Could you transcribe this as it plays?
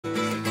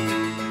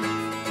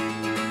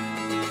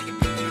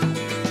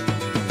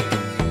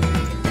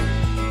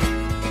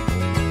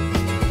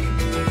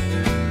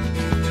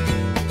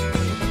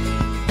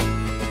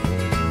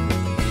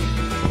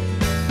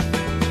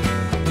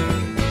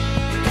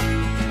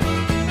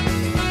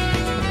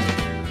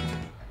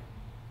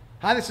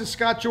Hi, this is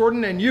Scott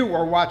Jordan, and you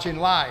are watching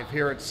live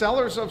here at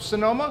Cellars of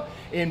Sonoma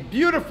in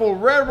beautiful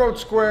Railroad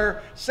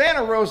Square,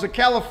 Santa Rosa,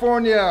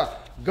 California.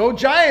 Go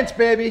Giants,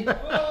 baby!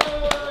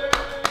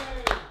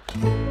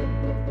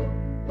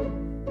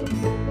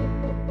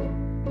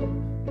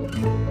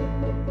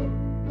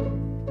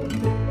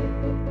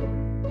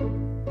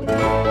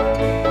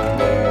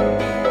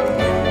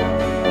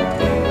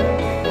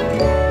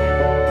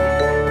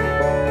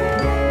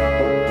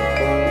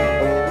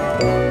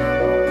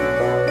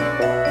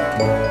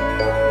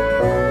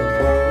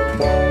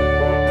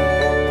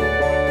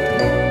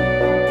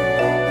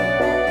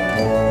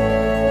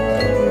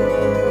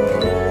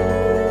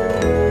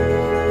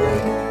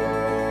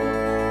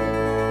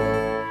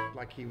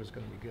 He was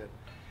going to be good.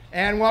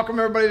 And welcome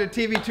everybody to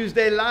TV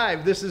Tuesday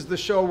Live. This is the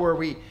show where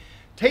we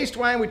taste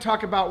wine, we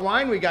talk about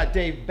wine. We got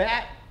Dave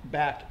Batt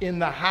back in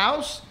the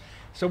house.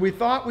 So we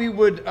thought we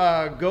would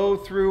go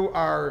through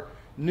our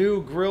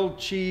new grilled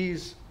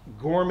cheese,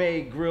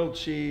 gourmet grilled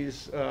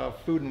cheese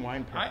food and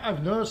wine pack.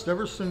 I've noticed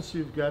ever since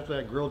you've got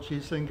that grilled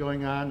cheese thing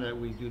going on that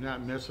we do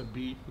not miss a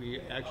beat.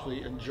 We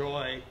actually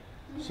enjoy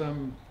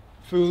some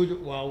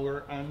food while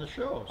we're on the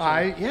show. So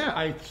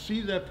I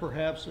see that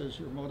perhaps as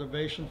your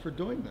motivation for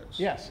doing this.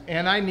 Yes,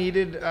 and I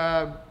needed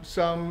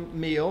some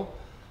meal,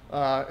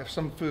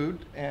 some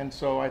food, and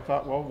so I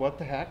thought, well, what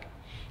the heck?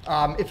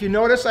 If you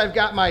notice, I've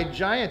got my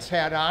Giants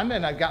hat on,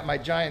 and I've got my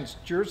Giants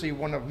jersey,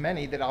 one of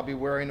many that I'll be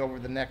wearing over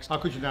the next How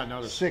could you not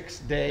notice? 6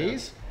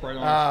 days. Yeah, right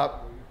on.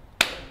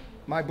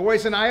 My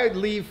boys and I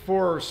leave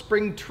for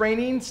spring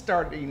training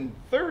starting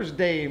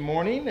Thursday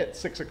morning at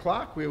 6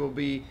 o'clock. We will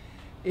be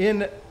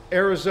in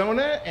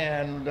Arizona,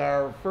 and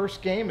our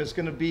first game is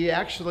going to be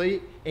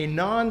actually a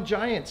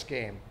non-Giants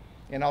game,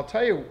 and I'll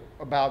tell you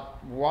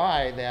about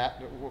why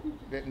that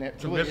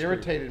really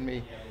irritated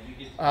me.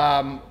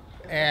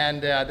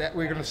 That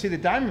we're going to see the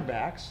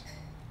Diamondbacks,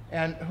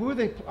 and who are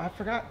they? I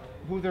forgot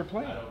who they're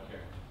playing.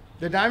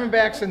 The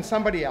Diamondbacks and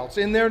somebody else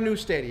in their new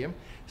stadium.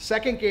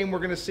 Second game we're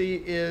going to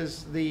see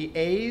is the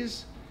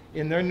A's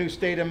in their new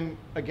stadium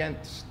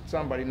against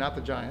somebody, not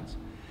the Giants,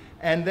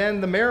 and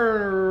then the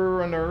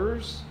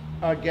Mariners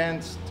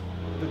against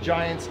the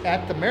Giants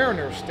at the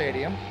Mariners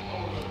Stadium.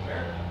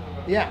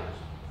 Yeah.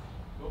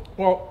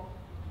 Well,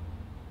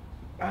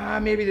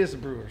 maybe it is the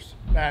Brewers.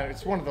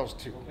 It's one of those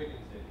two.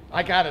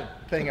 I got a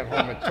thing at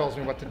home that tells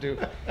me what to do.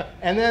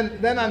 And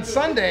then on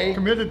Sunday,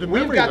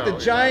 we've got the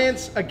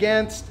Giants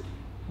against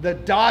the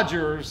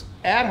Dodgers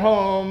at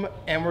home,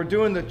 and we're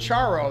doing the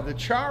Charo. The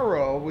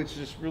Charo, which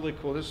is really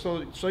cool. Just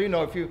so you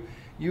know, if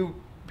you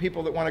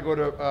people that want to go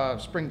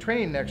to spring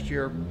training next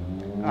year,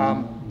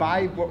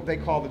 buy what they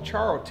call the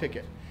Charo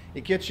ticket.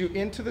 It gets you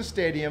into the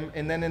stadium,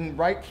 and then in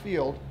right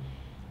field,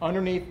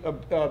 underneath they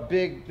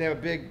have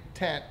a big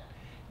tent.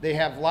 They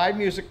have live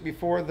music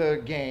before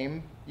the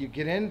game. You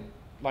get in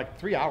like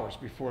 3 hours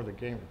before the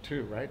game, or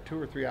 2, right? 2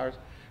 or 3 hours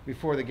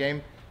before the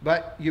game.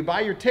 But you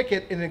buy your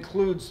ticket, and it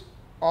includes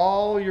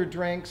all your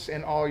drinks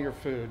and all your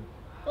food.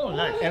 Oh,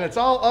 nice. And it's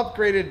all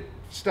upgraded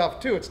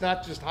stuff too. It's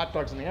not just hot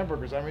dogs and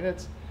hamburgers. I mean,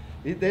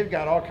 they've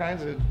got all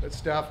kinds of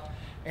stuff.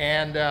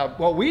 And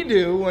what we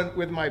do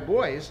with my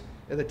boys,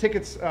 the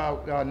ticket's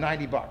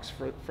 $90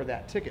 for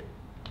that ticket.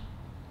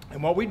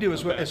 And what we do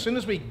is, as soon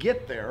as we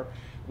get there,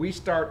 we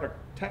start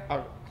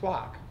a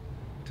clock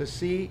to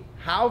see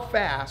how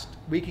fast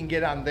we can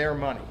get on their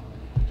money.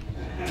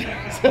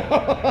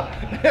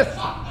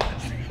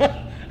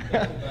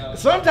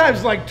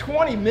 Sometimes like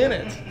 20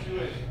 minutes.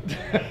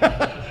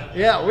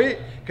 Yeah,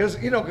 because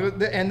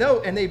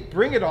and they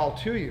bring it all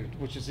to you,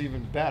 which is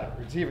even better.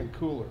 It's even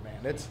cooler,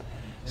 man.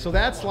 So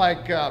that's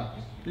like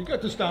you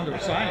got this down to a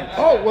science.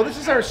 Oh well, this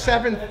is our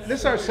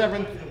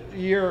seventh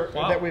year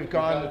that we've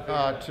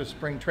gone to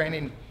spring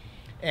training,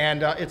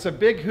 and it's a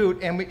big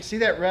hoot. And we see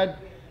that red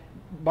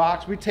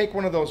box. We take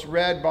one of those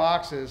red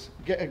boxes.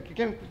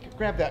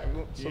 Grab that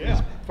so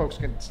these folks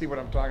can see what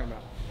I'm talking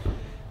about.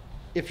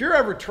 If you're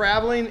ever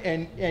traveling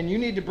and you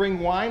need to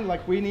bring wine,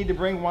 like we need to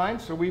bring wine,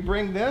 so we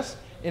bring this,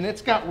 and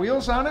it's got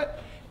wheels on it,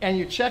 and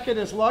you check it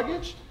as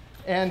luggage,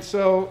 and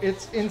so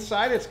it's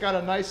inside, it's got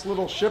a nice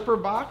little shipper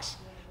box,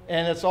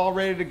 and it's all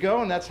ready to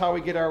go, and that's how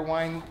we get our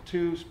wine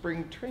to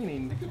spring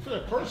training. You could put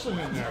a person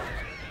in there.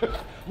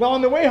 Well,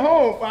 on the way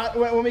home,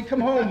 when we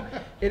come home,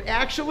 it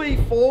actually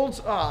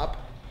folds up,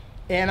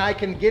 and I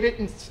can get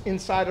it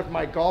inside of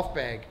my golf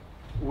bag,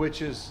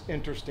 which is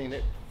interesting.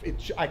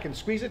 I can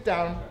squeeze it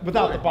down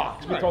without the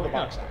box. We throw the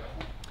box out.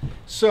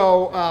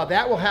 So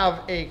that will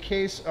have a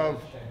case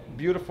of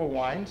beautiful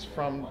wines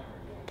from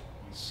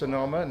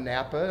Sonoma and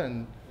Napa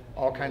and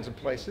all kinds of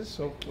places.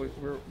 So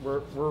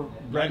we're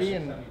ready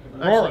and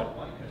roaring.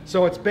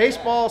 So it's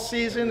baseball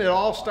season. It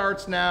all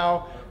starts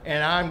now,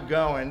 and I'm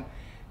going.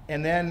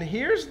 And then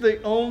here's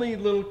the only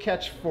little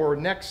catch for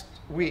next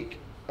week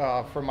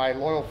for my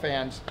loyal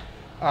fans.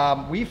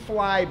 We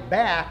fly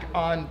back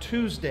on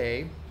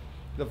Tuesday,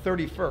 the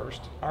 31st.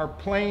 Our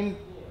plane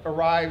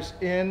arrives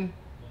in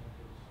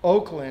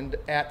Oakland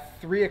at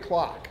 3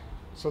 o'clock.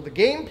 So the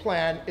game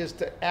plan is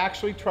to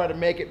actually try to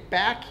make it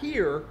back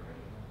here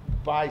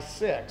by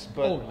 6.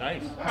 But oh,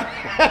 nice.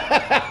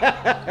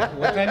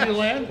 What time do you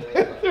land?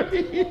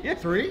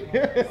 3?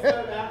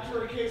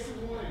 After a case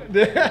of wine.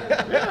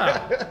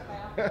 Yeah.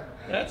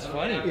 That's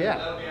funny. Yeah.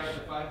 That'll be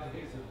after 5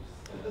 days.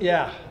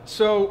 Yeah.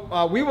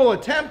 So we will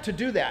attempt to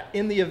do that.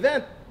 In the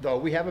event, though,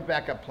 we have a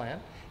backup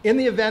plan. In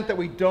the event that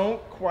we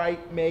don't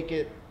quite make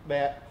it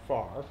that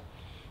far,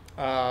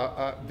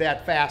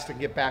 that fast and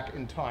get back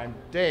in time,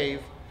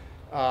 Dave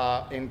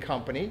and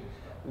company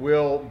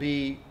will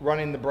be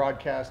running the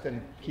broadcast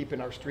and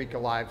keeping our streak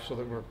alive so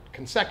that we're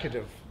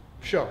consecutive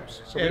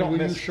shows. So we don't will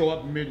miss. You show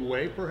up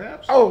midway,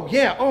 perhaps? Oh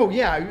yeah.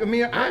 I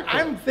mean,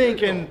 I'm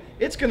thinking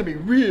it's going to be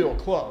real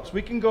close.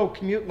 We can go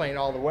commute lane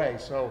all the way,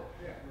 so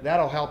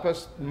that'll help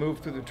us move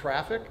through the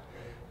traffic.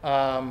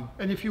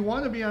 And if you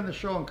want to be on the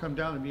show and come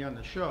down and be on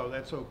the show,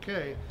 that's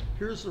okay.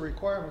 Here's the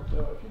requirement,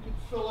 though. If you could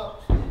fill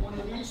up one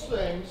of these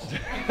things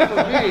for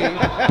me,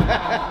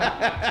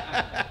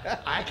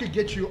 I could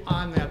get you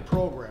on that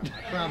program.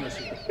 I promise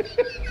you.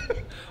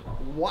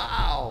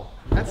 Wow,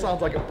 that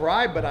sounds like a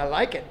bribe, but I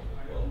like it.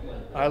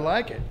 I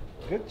like it.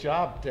 Good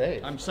job,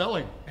 Dave. I'm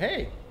selling.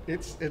 Hey,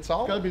 it's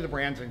all. Got to be the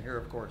brands in here,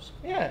 of course.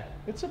 Yeah,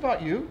 it's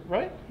about you,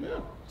 right? Yeah,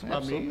 it's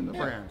about me and the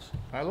brands.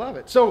 I love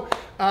it. So,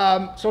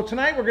 so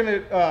tonight we're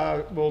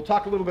gonna we'll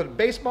talk a little bit of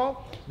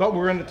baseball, but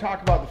we're gonna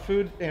talk about the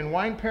food and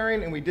wine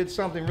pairing, and we did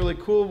something really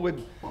cool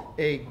with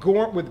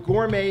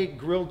gourmet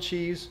grilled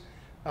cheese.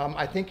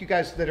 I think you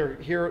guys that are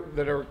here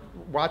that are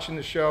watching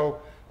the show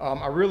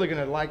are really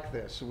gonna like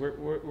this.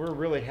 We're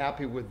really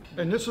happy with.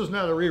 And this is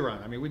not a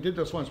rerun. I mean, we did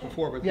this once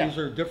before, but these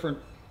are different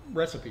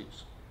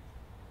recipes.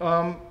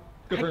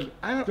 Different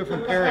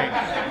pairings.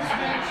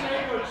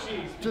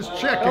 Just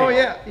checking. Oh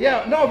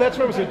yeah. No, that's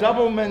what it was, a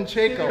double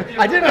manchego.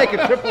 I did make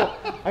a triple.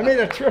 I made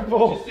a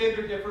triple. You say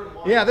they're different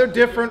wines. Yeah, they're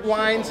different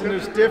wines and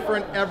there's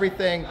different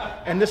everything.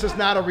 And this is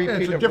not a repeat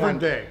of it's a one.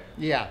 different day.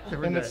 Yeah,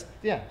 Different and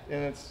day.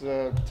 it's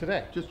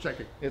today. Just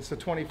checking. It's the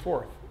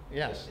 24th.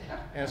 Yes,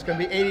 and it's going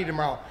to be 80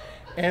 tomorrow.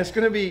 And it's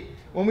going to be,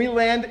 when we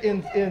land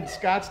in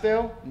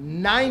Scottsdale,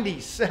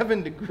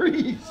 97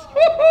 degrees.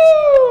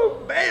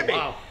 Woo-hoo, baby.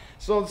 Wow.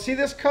 So see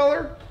this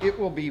color? It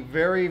will be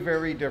very,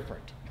 very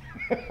different.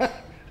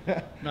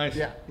 Nice.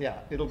 Yeah,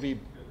 it'll be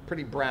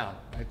pretty brown.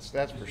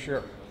 That's for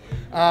sure.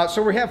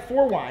 So we have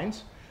 4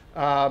 wines.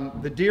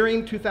 The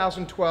Deering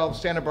 2012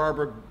 Santa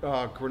Barbara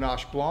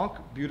Grenache Blanc,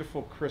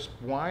 beautiful crisp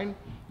wine.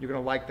 You're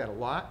going to like that a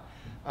lot.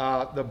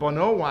 The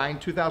Bonneau wine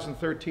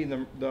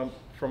 2013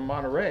 from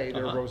Monterey,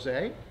 their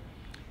rosé.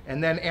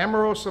 And then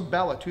Amorosa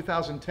Bella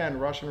 2010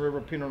 Russian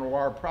River Pinot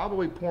Noir,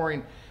 probably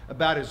pouring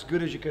about as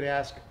good as you could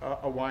ask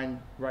a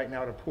wine right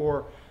now to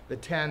pour. The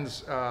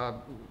 10's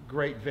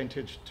great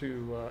vintage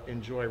to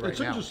enjoy right now. It's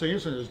interesting,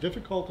 isn't it? As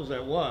difficult as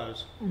that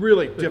was,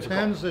 really the difficult.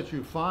 10's that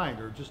you find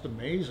are just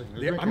amazing.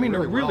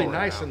 They're really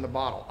nice in the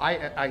bottle.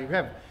 I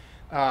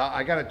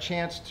got a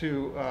chance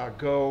to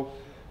go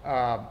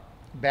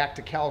back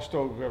to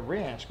Calistoga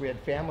Ranch. We had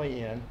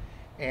family in,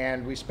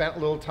 and we spent a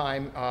little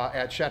time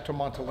at Chateau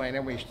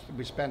Montelena.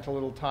 We spent a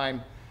little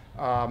time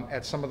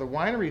at some of the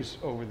wineries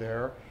over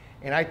there,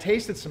 and I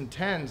tasted some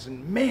 10's,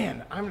 and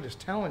man, I'm just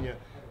telling you,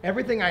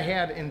 everything I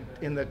had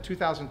in the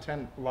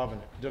 2010, loving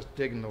it, just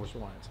digging those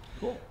wines.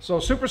 Cool. So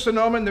Super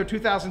Sonoma in their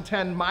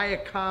 2010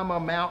 Mayakama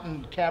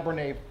Mountain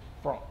Cabernet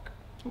Franc.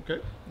 Okay.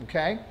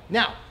 Okay.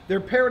 Now they're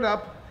paired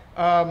up.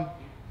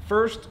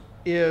 First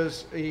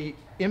is a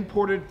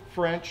imported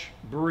French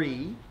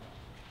brie,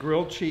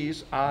 grilled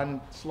cheese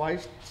on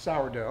sliced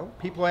sourdough.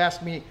 People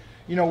ask me,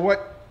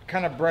 what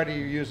kind of bread are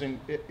you using?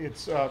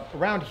 It's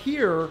around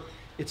here.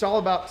 It's all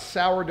about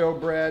sourdough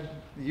bread.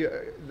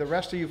 The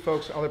rest of you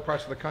folks, other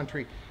parts of the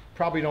country,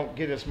 probably don't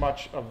get as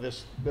much of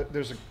this.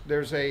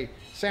 There's a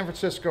San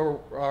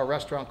Francisco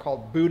restaurant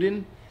called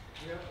Boudin,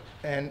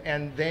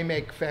 and they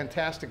make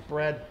fantastic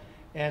bread.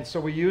 And so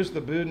we use the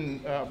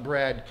Boudin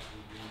bread,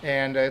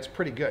 and it's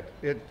pretty good.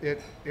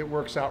 It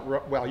works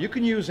out well. You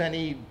can use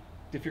any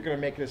if you're going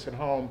to make this at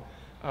home.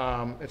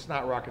 It's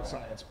not rocket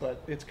science,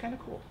 but it's kind of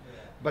cool.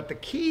 But the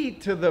key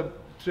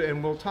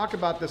and we'll talk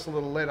about this a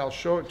little later. I'll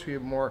show it to you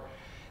more.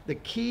 The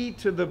key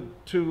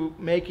to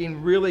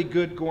making really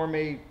good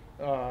gourmet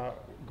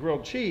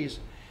grilled cheese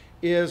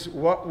is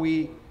what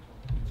we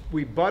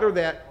butter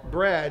that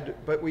bread,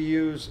 but we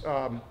use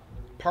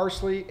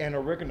parsley and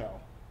oregano.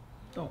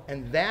 Oh.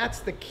 And that's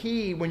the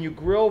key. When you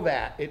grill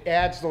that, it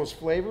adds those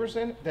flavors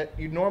in that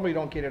you normally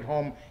don't get at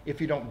home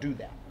if you don't do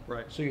that.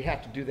 Right. So you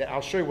have to do that.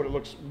 I'll show you what it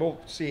looks. We'll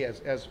see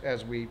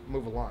as we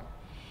move along.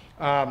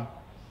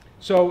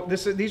 So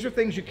these are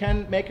things you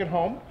can make at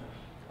home.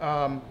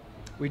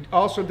 We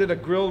also did a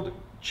grilled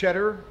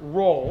cheddar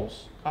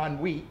rolls on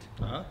wheat,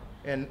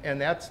 and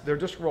they're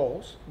just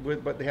rolls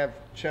but they have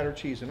cheddar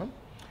cheese in them.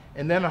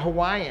 And then a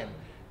Hawaiian.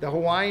 The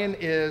Hawaiian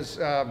is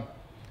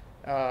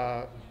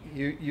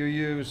you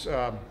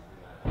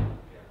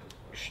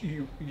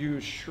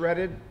use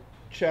shredded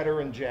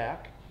cheddar and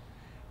jack,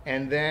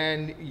 and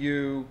then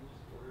you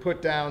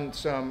put down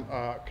some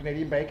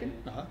Canadian bacon,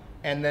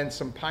 and then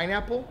some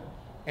pineapple,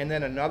 and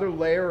then another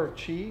layer of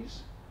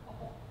cheese.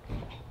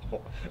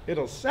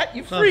 It'll set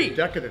you free. Sounds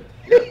decadent.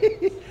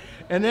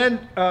 And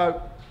then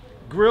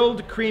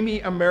grilled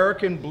creamy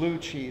American blue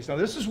cheese. Now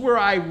this is where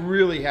I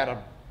really had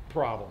a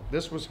problem.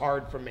 This was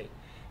hard for me.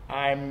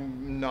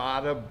 I'm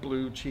not a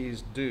blue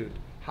cheese dude.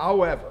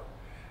 However,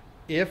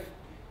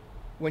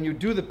 when you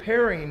do the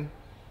pairing,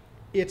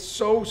 it's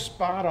so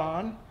spot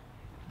on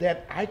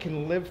that I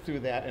can live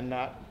through that and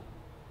not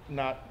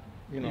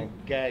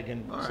gag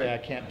and say I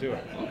can't do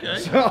it. Okay.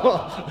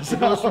 So it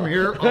goes from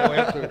here all the way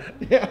up to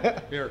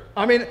here.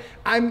 I mean,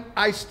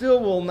 I still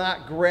will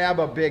not grab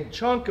a big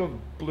chunk of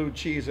blue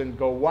cheese and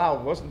go,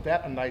 wow, wasn't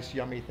that a nice,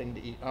 yummy thing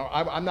to eat?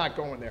 I'm not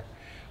going there.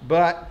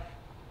 But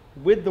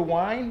with the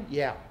wine,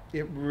 yeah,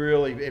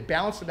 it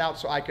balanced it out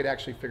so I could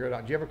actually figure it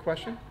out. Do you have a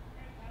question?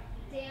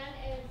 Dan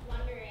is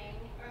wondering,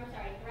 or I'm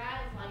sorry,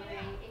 Brad is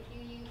wondering if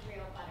you use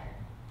real butter.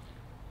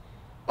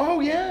 Oh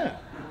yeah.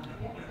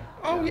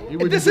 Oh, You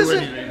wouldn't do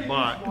anything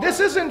but. This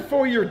isn't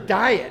for your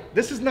diet.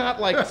 This is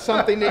not like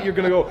something that you're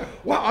going to go,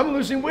 wow, I'm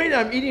losing weight.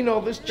 I'm eating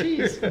all this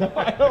cheese. No,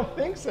 I don't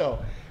think so.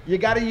 You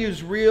got to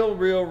use real,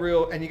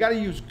 and you got to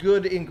use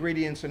good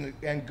ingredients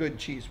and good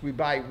cheese. We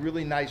buy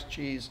really nice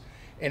cheese,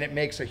 and it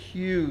makes a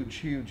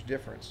huge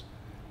difference.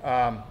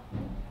 All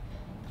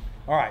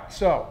right,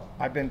 so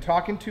I've been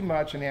talking too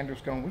much, and Andrew's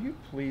going, will you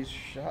please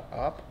shut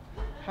up?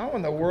 How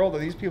in the world are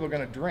these people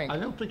going to drink? I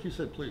don't think you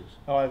said please.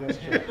 Oh, that's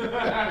true.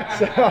 That's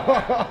the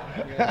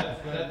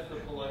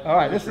polite. All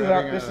right,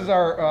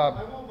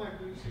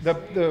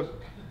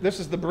 this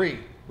is the brie,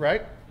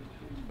 right?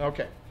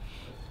 Okay.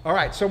 All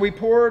right, so we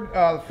poured,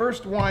 the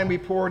first wine we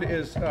poured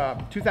is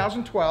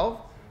 2012,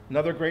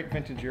 another great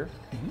vintage year.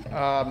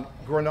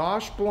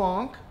 Grenache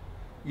Blanc.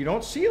 You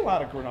don't see a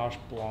lot of Grenache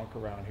Blanc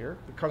around here.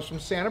 It comes from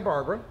Santa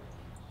Barbara.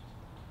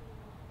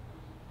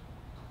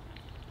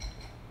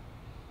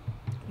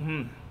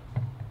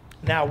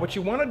 Now, what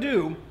you want to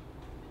do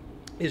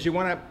is you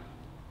want to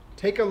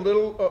take a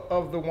little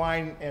of the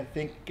wine and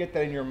get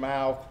that in your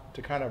mouth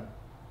to kind of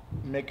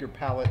make your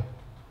palate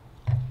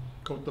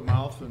Coat the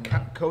mouth and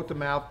coat the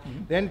mouth.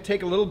 Then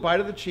take a little bite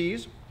of the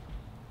cheese,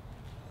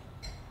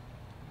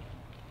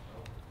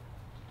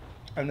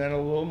 and then a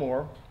little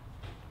more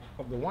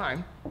of the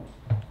wine.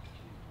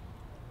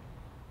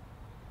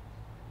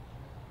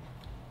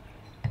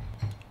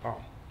 Oh,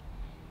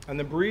 and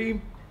the brie.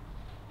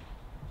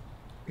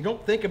 You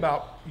don't think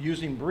about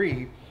using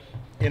brie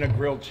in a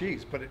grilled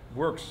cheese, but it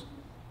works.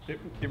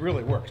 It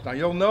really works. Now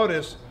you'll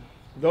notice,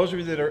 those of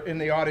you that are in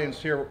the audience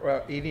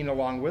here eating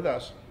along with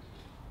us,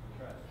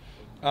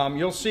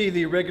 you'll see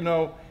the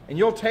oregano and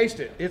you'll taste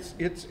it.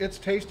 It's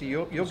tasty.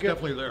 You'll it's get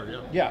definitely there.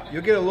 Yeah. Yeah,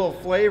 you'll get a little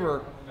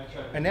flavor,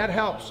 and that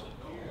helps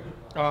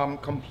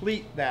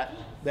complete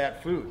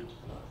that food.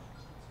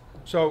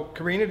 So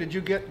Karina, did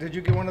you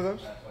get one of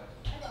those?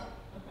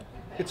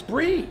 It's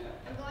brie.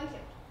 I'm going to.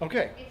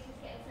 Okay. It's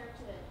just getting served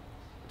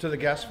To the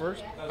guests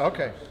first?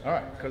 Okay, all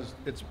right, because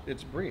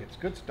it's brie, it's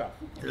good stuff.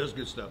 It is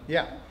good stuff.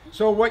 Yeah,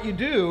 so what you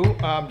do,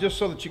 just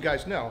so that you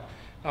guys know,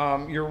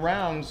 your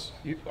rounds,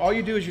 all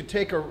you do is you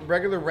take a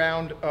regular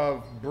round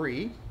of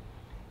brie,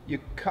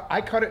 I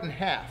cut it in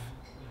half,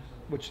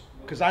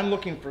 because I'm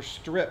looking for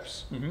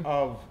strips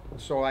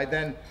so I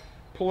then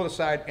pull it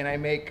aside and I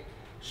make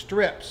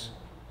strips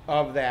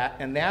of that,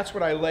 and that's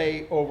what I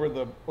lay over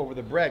the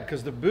bread,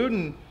 because the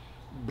Boudin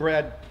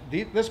bread,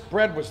 this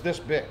bread was this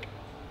big.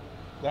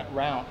 That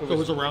round. So it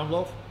was a round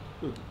loaf?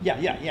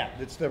 Yeah.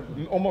 It's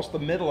almost the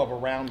middle of a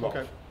round loaf.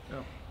 Okay.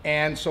 Yeah.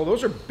 And so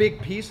those are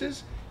big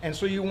pieces. And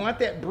so you want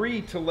that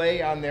brie to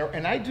lay on there.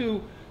 And I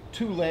do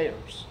 2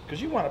 layers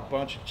because you want a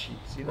bunch of cheese.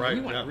 You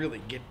want to really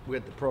get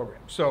with the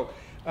program. So,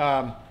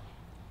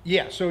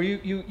 so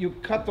you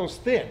cut those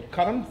thin.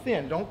 Cut them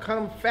thin. Don't cut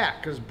them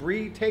fat because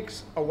brie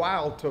takes a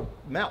while to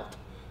melt.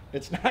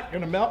 It's not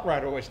going to melt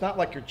right away. It's not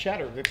like your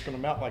cheddar that's going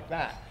to melt like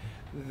that.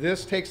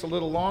 This takes a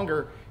little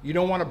longer. You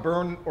don't want to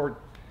burn or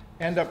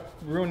end up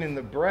ruining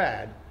the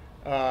bread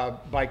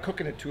by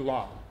cooking it too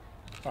long.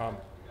 Do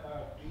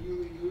you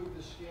remove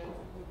the skin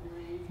from the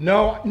brie?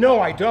 No,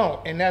 I don't.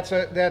 And that's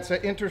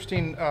an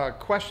interesting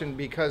question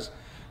because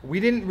we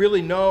didn't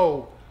really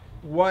know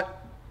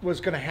what was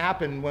going to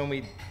happen when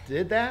we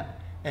did that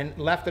and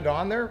left it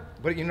on there.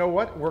 But you know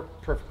what? It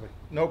worked perfectly.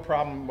 No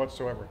problem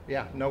whatsoever.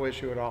 Yeah, no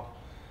issue at all.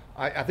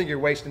 I think you're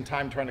wasting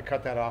time trying to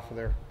cut that off of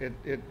there.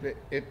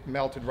 It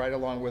melted right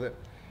along with it.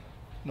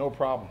 No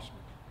problems.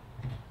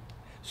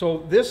 So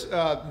this,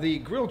 the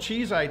grilled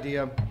cheese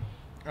idea,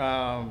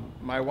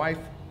 my wife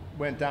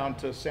went down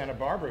to Santa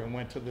Barbara and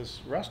went to this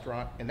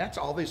restaurant, and that's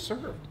all they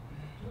served.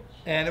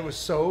 And it was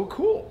so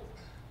cool.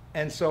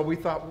 And so we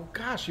thought, well,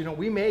 gosh,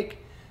 we make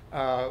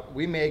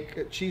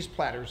cheese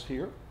platters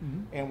here,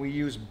 and we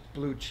use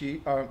blue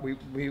cheese.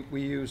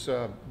 We use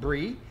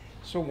brie.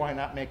 So why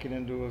not make it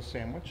into a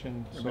sandwich?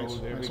 And so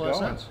there we go.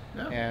 Sense.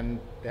 Yeah.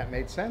 And that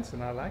made sense,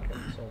 and I like it.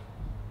 So.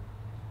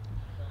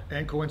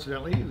 And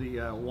coincidentally,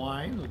 the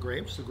wine, the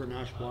grapes, the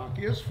Grenache Blanc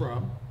is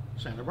from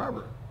Santa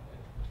Barbara.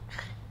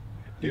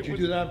 Did you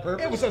do that on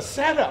purpose? It was a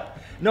setup.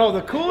 No,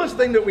 the coolest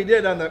thing that we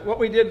did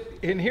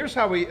and here's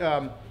how we,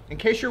 in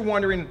case you're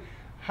wondering,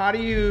 how do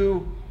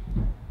you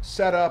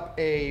set up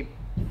a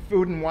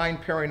food and wine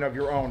pairing of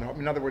your own.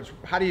 In other words,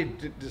 how do you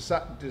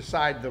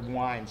decide the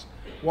wines?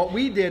 What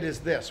we did is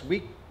this.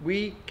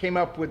 We came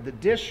up with the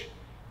dish,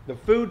 the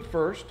food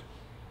first,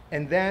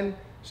 and then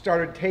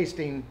started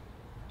tasting,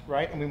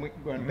 right? I mean, we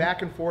went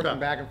back and forth and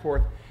back and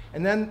forth.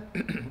 And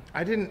then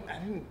I didn't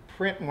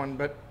print one,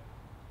 but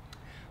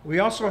we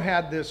also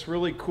had this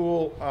really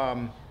cool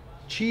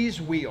cheese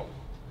wheel.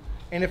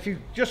 And if you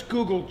just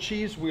Google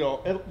cheese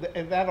wheel,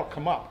 that'll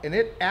come up. And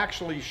it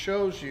actually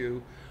shows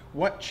you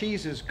what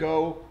cheeses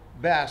go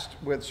best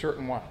with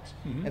certain wines.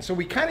 And so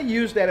we kind of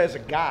used that as a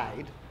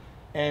guide.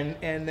 And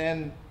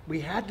then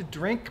we had to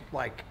drink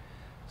like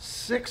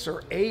 6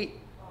 or 8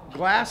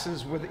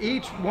 glasses with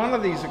each one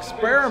of these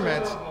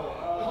experiments.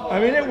 I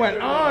mean, it went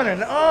on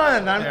and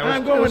on.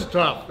 I'm going,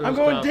 tough.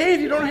 Dave,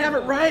 you don't have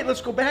it right.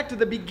 Let's go back to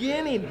the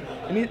beginning.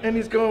 And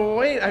he's going,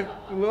 wait,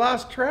 we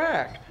lost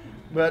track.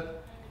 But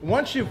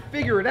once you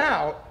figure it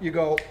out, you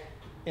go,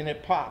 and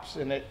it pops,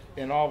 and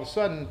all of a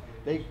sudden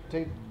they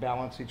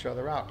balance each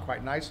other out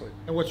quite nicely.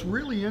 And what's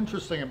really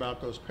interesting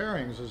about those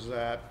pairings is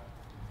that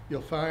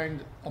you'll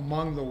find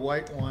among the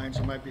white wines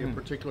there might be a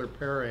particular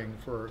pairing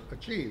for a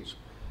cheese.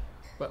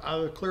 But out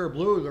of the clear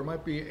blue, there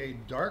might be a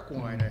dark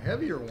wine, a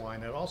heavier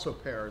wine that also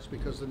pairs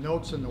because the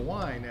notes in the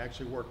wine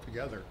actually work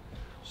together.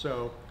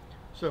 So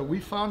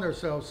we found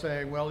ourselves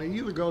saying, well, it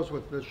either goes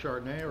with this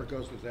Chardonnay or it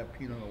goes with that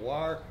Pinot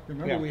Noir.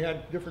 Remember, we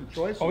had different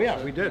choices. Oh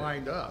yeah, we did.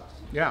 Lined up.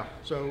 Yeah.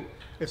 So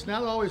it's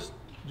not always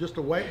just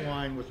a white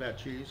wine with that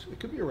cheese. It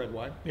could be a red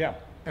wine. Yeah.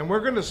 And we're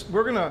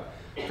gonna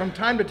from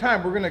time to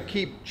time we're gonna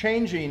keep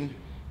changing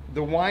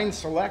the wine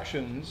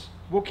selections.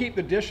 We'll keep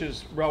the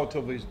dishes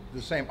relatively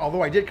the same.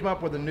 Although I did come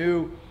up with a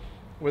new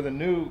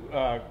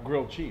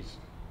grilled cheese.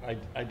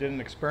 I did an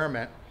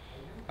experiment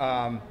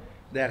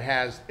that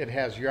has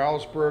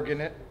Jarlsberg in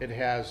it. It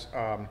has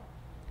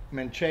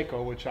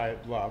Manchego, which I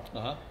love,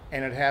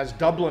 and it has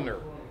Dubliner.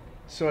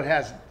 So it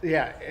has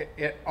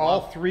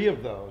all 3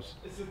 of those.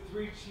 It's a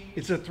 3 cheese.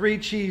 It's a 3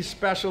 cheese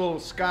special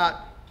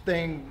Scott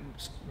thing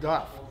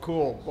stuff.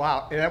 Cool.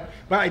 Wow.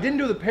 But I didn't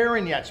do the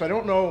pairing yet, so I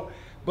don't know.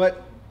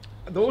 But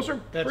those are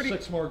That's pretty.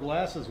 6 more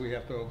glasses we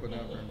have to open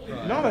up and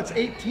try. No, that's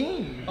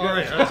 18. All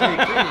right, that's 18.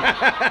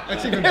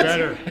 That's even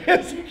better.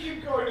 You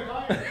keep going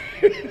higher.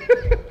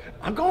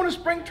 I'm going to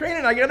spring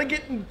training. I got to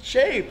get in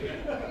shape.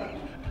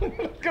 I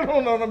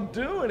don't know what I'm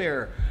doing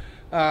here.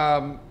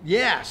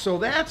 Yeah, so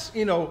that's,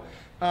 you know,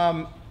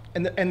 and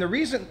the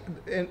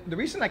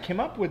reason I came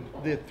up with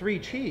the 3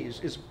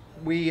 cheese is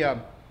we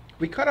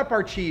cut up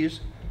our cheese,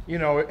 you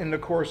know, in the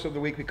course of the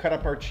week. We cut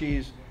up our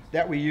cheese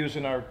that we use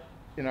in our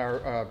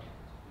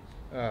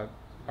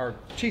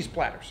cheese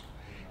platters,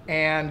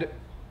 and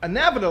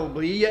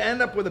inevitably you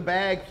end up with a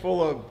bag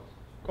full of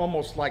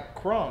almost like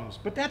crumbs.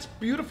 But that's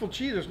beautiful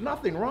cheese. There's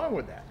nothing wrong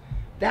with that.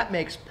 That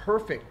makes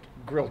perfect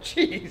grilled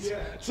cheese.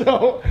 Yeah.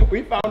 So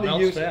we found to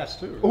use fast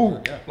too.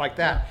 Ooh, like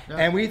that. Yeah.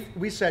 And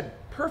we said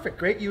perfect,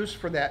 great use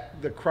for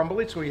that. The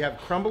crumbly. So we have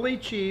crumbly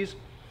cheese.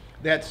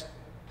 That's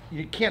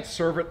you can't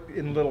serve it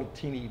in little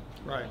teeny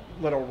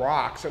little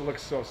rocks. It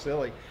looks so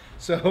silly.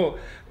 So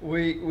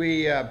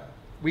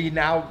we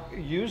now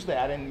use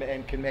that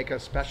and can make a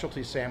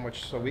specialty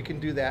sandwich. So we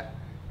can do that.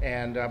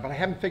 And but I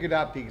haven't figured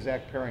out the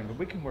exact pairing, but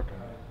we can work on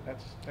it.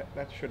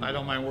 That shouldn't. I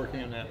don't mind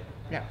working on that.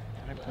 Yeah,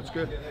 that's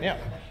good. Yeah.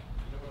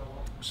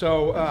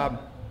 So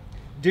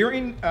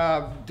Deering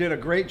did a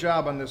great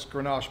job on this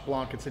Grenache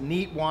Blanc. It's a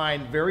neat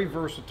wine, very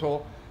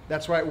versatile.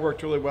 That's why it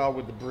worked really well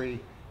with the Brie.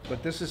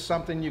 But this is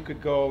something you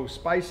could go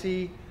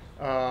spicy.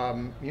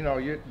 You know,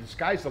 the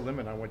sky's the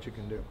limit on what you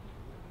can do.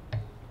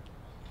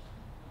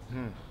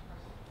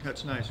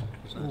 That's nice.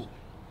 That's nice.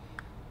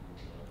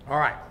 All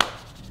right.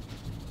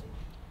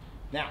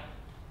 Now,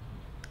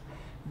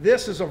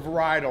 this is a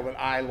varietal that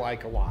I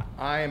like a lot.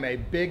 I am a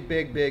big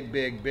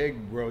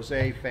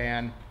rosé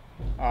fan.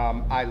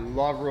 I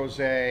love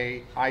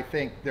rosé. I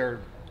think they're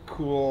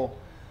cool.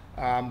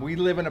 We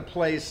live in a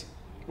place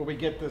where we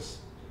get this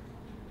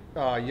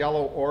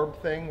yellow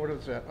orb thing. What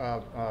is it?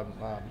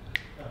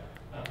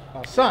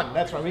 Sun.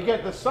 That's right. We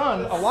get the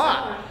sun a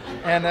lot,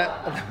 and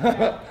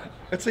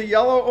it's a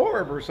yellow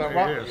orb or something.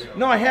 It is.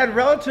 No, I had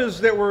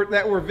relatives that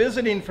were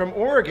visiting from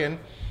Oregon,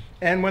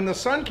 and when the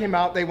sun came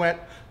out, they went,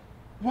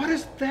 "What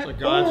is that orb?"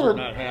 The gods are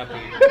not happy.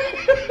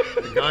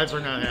 The gods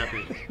are not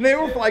happy. They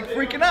were like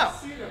freaking out.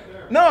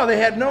 No,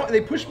 they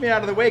pushed me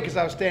out of the way because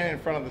I was standing in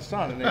front of the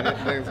sun, and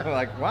they were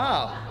like,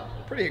 "Wow,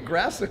 pretty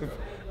aggressive."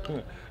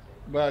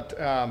 But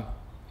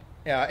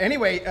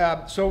anyway,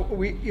 so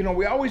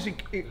we always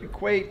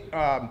equate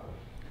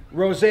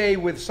rosé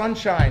with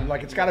sunshine.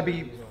 Like it's got to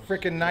be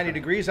freaking 90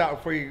 degrees out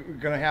before you're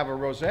going to have a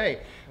rosé.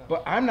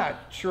 But I'm not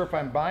sure if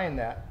I'm buying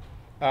that.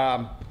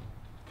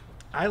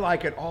 I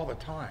like it all the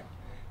time.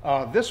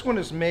 This one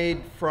is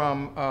made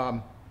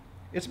from,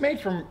 it's made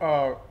from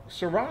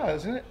Syrah,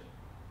 isn't it,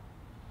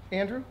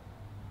 Andrew?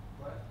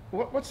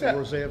 What's that?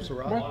 The rosé of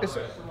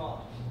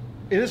Syrah?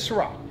 It is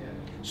Syrah.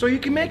 So you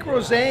can make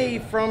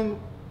rosé from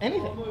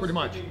anything. Pretty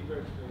much.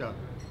 Yeah.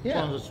 Yeah.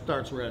 As long as it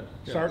starts red.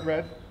 Yeah. Start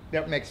red.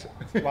 That makes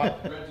a lot.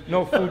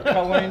 No food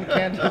coloring.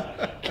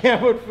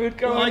 Can't put food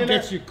coloring. Well, I in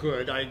guess it? you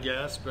could, I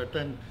guess, but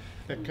then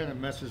that kind of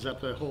messes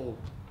up the whole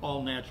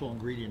all natural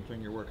ingredient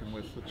thing you're working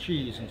with, the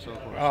cheese and so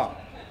forth. Oh,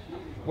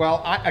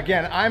 well,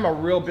 again, I'm a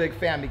real big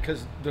fan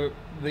because the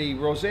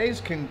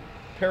rosés can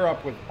pair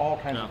up with all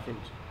kinds of foods.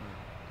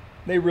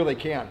 They really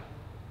can,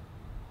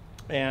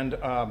 and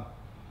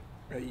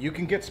you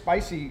can get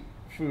spicy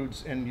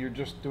foods, and you're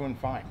just doing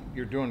fine.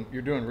 You're doing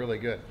really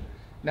good.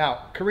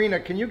 Now, Karina,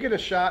 can you get a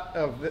shot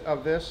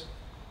of this?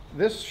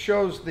 This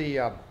shows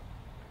the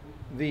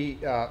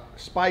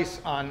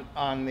spice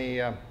on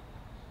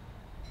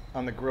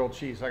the grilled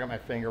cheese. I got my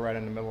finger right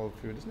in the middle of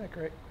the food. Isn't that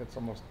great? That's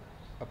almost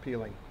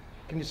appealing.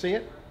 Can you see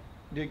it?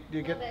 Do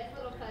you get? It's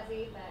a little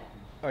fuzzy, but.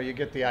 Oh, you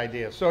get the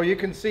idea. So you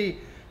can see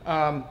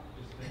that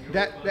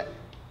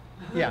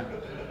yeah.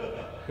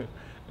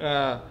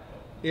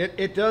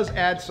 It does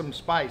add some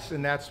spice,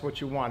 and that's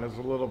what you want, is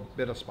a little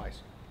bit of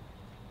spice.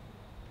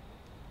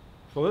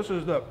 So this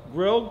is the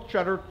grilled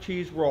cheddar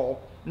cheese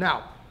roll.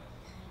 Now,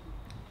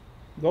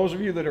 those of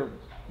you that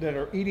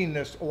are eating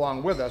this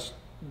along with us,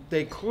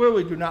 they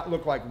clearly do not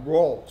look like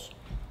rolls,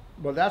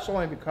 but that's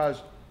only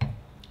because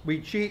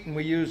we cheat and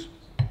we use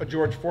a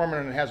George Foreman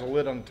and it has a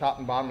lid on the top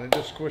and bottom and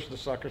just squish the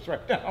suckers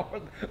right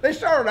down. They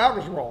started out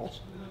as rolls.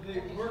 They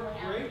work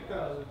great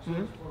though. The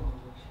George Foreman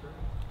works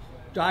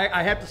great.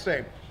 I have to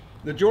say,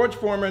 the George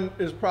Foreman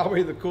is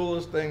probably the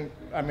coolest thing.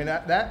 I mean,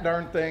 that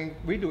darn thing,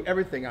 we do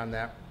everything on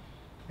that,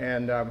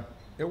 and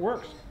it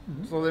works.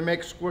 So they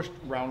make squished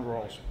round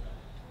rolls.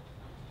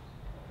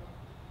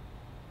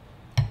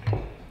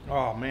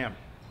 Oh man.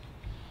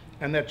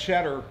 And that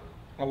cheddar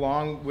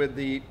along with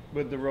the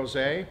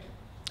rosé.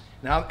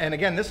 Now, and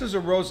again, this is a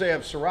rosé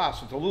of Syrah,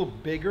 so it's a little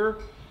bigger.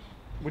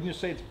 Wouldn't you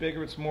say it's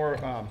bigger? It's more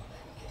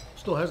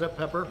Still has that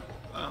pepper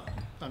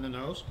on the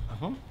nose.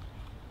 uh-huh. A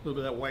little bit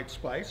of that white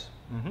spice.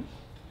 Mm-hmm.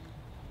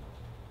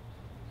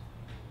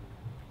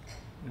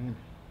 Mm.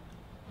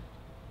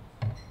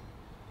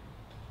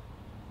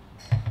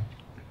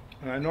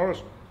 And I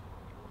noticed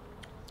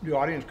the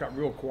audience got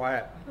real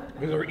quiet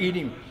because they're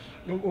eating.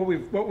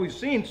 What we've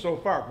seen so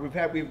far,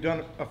 we've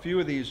done a few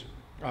of these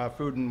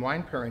food and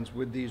wine pairings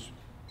with these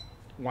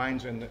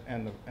wines and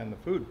the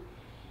food.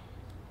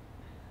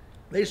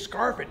 They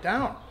scarf it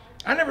down.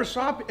 I never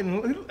saw,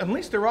 at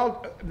least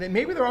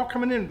maybe they're all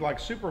coming in like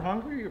super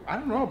hungry. I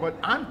don't know, but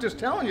I'm just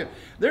telling you,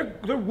 they're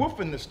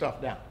woofing this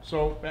stuff down.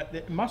 So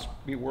it must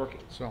be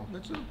working. So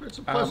It's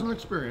a pleasant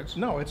experience.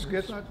 no, it's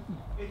It's a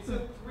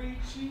 3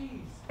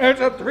 cheese. It's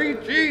a 3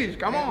 cheese.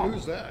 Come Can't on.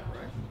 lose that,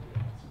 right?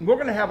 We're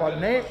gonna have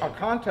a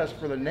contest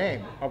for the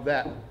name of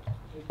that.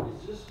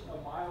 Is this a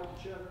mild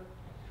cheddar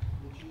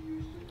that you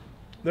used it?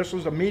 This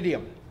was a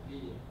medium.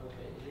 Medium,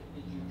 okay.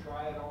 Did you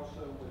try it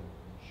also with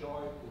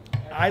sharp?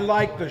 I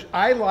like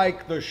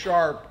the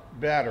sharp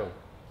better,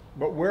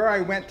 but where I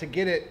went to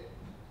get it,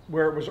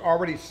 where it was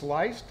already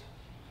sliced,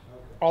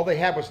 all they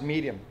had was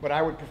medium. But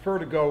I would prefer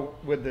to go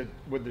with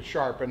the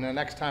sharp. And the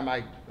next time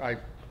I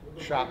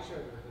shop,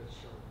 Cheddar has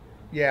sharp.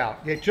 yeah,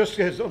 it just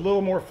has a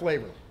little more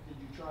flavor. Did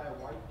you try a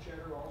white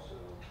cheddar also?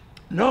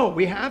 No,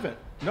 we haven't.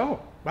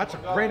 No, that's a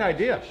great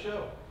idea.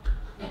 So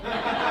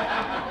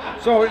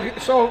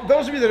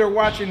those of you that are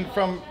watching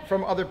from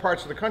other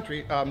parts of the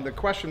country, the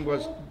question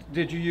was,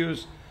 did you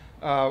use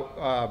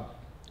a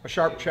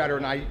sharp cheddar?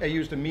 And I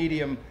used a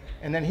medium.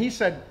 And then he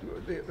said,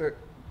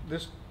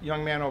 this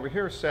young man over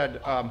here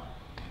said,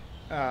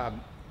 a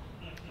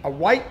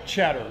white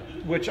cheddar,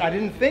 which I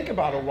didn't think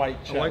about a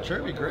white cheddar. A white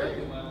cheddar would be great.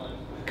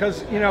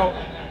 Because, you know,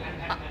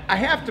 I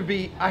have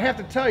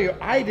to tell you,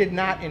 I did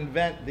not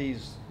invent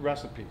these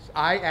recipes.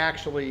 I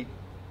actually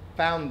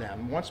found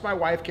them. Once my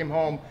wife came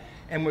home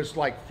and was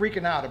like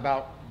freaking out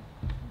about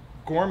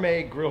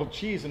gourmet grilled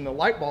cheese and the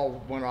light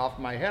bulb went off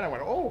in my head, I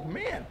went, oh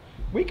man,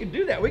 we could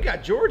do that. We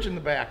got George in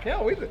the back.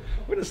 Hell, we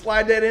just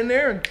slide that in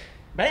there and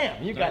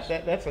bam, you got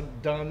that. That's a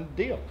done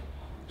deal.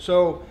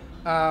 So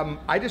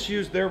I just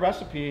used their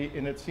recipe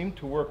and it seemed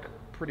to work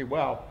pretty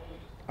well.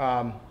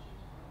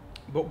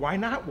 But why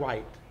not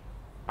white?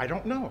 I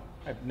don't know.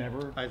 I've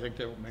never. I think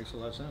that makes a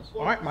lot of sense.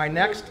 All right, my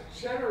next.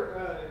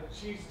 Cheddar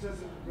cheese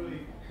doesn't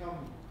really come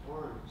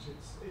orange.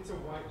 It's a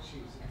white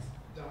cheese. It's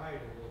dyed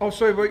a little. Oh,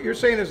 so what you're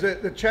saying is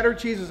that the cheddar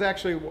cheese is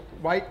actually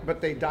white,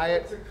 but they dye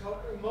it? It's a color,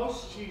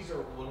 most cheese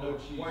are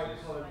white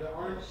colored. The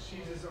orange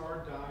cheeses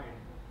are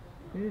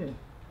dyed.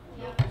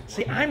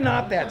 See, I'm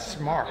not that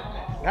smart.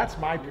 That's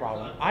my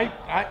problem. I'm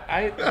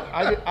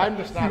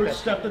just not You that.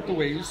 accept it the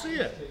way you see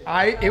it.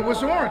 It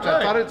was orange.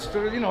 I thought it's,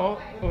 you know,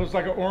 it was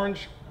like an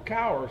orange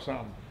cow or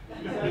something.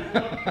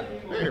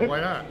 Hey,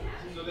 why not?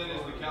 So then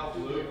is the cow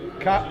blue?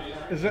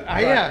 Is it?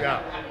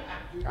 Yeah.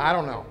 I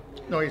don't know.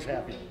 No, he's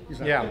happy. He's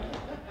happy. Yeah.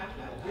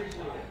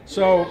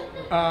 So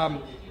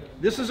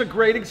this is a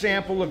great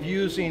example of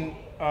using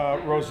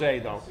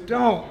rosé, though.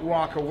 Don't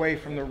walk away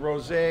from the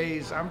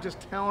rosés. I'm just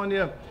telling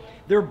you,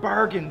 they're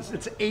bargains.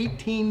 It's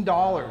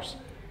 $18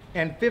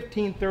 and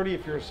 $15.30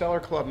 if you're a Cellar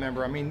Club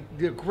member. I mean,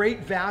 the great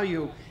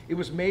value. It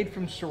was made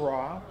from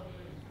Syrah.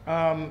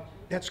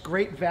 that's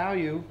great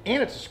value,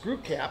 and it's a screw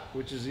cap,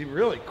 which is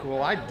really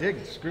cool. I dig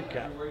the screw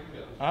cap.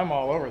 I'm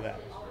all over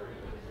that.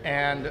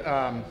 And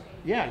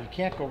yeah, you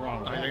can't go wrong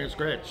with that. I think it's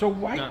great. So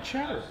white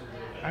cheddar,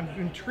 I'm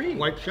intrigued.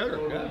 White cheddar,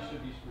 yeah.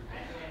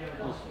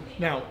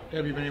 Now,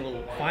 have you been able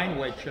to find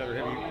white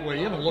cheddar? Well,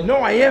 you haven't looked.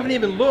 No, I haven't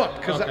even looked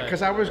because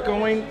Okay. I was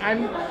going.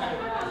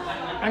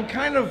 I'm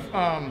kind of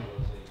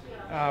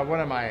what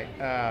am I?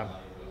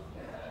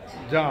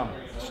 Dumb,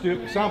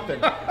 stupid, something.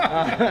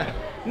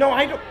 No,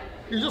 I don't.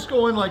 You just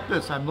go in like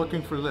this. I'm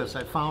looking for this.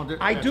 I found it.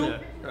 I That's do.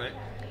 it, right.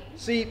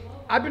 See,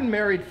 I've been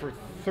married for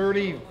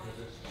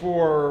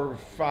 34,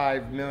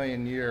 5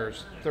 million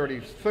years.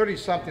 30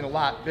 something, a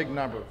lot, big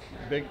number,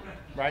 big,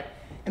 right?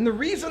 And the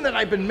reason that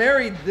I've been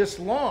married this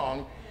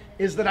long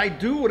is that I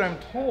do what I'm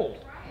told.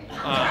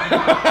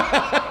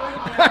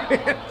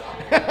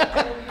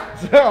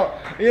 So,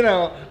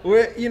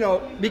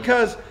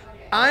 because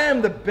I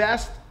am the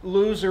best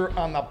loser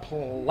on the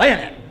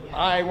planet.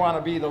 I want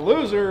to be the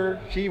loser.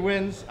 She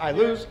wins, I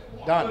lose,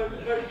 done.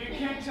 But you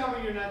can't tell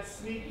me you're not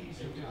sneaky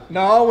sometimes.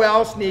 No,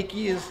 well,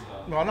 sneaky is,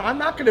 well, no, I'm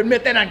not going to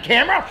admit that on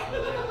camera.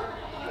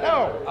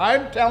 No,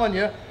 I'm telling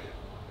you.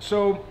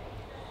 So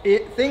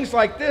things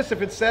like this,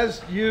 if it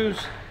says use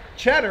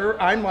cheddar,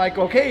 I'm like,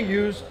 okay,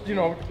 use,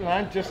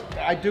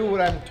 I do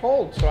what I'm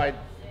told. So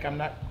I'm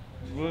not,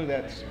 really,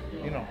 that's,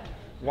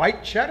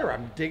 white cheddar,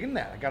 I'm digging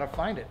that. I got to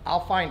find it.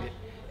 I'll find it.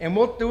 And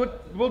we'll do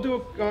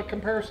a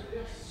comparison.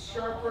 It's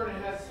sharper and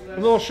it has less.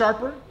 A little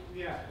sharper?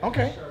 Yeah.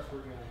 Okay.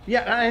 Sharper,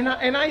 yeah. Yeah,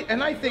 and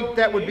I think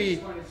that would be.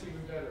 It's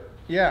even better.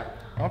 Yeah.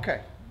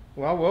 Okay.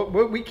 Well,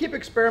 we keep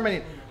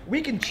experimenting.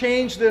 We can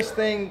change this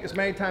thing as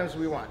many times as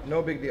we want.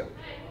 No big deal.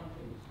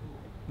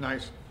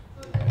 Nice.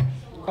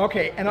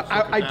 Okay, and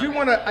I do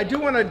want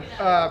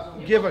to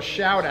give a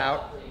shout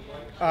out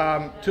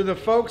to the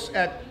folks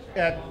at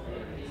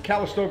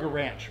Calistoga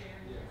Ranch.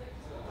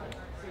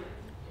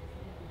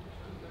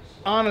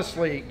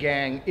 Honestly,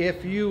 gang,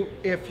 if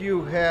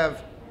you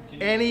have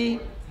any,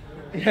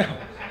 yeah,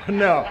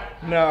 no,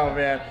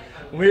 man,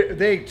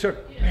 they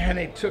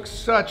took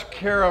such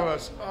care of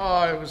us.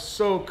 Oh, it was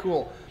so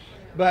cool,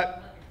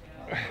 but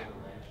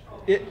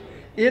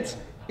it's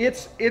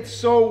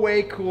so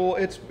way cool.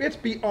 It's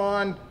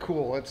beyond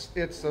cool.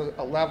 It's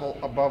a level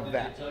above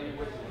that.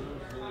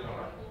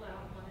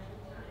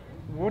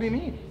 What do you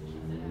mean?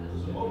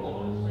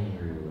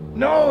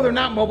 No, they're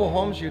not mobile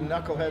homes, you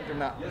knucklehead. They're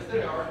not. Yes,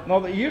 they are.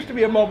 No, there used to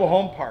be a mobile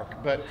home park,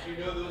 but. You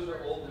know those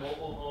are old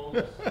mobile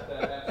homes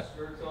that have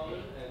skirts on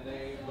them, and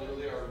they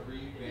literally are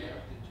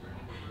revamped and turned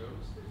into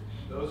rooms.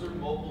 Those are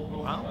mobile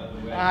homes, by the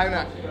way. I'm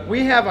not.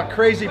 We have a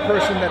crazy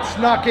person that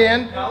snuck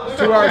in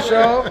to our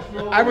show.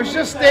 I was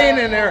just staying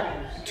in there.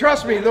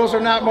 Trust me, those are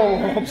not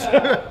mobile homes.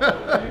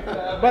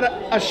 But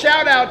a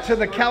shout out to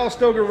the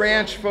Calistoga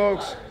Ranch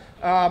folks.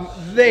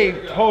 They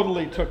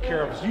totally took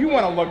care of us. You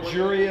want a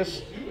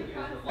luxurious,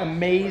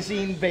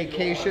 amazing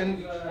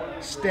vacation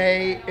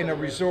stay in a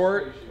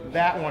resort,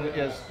 that one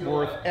is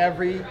worth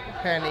every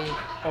penny.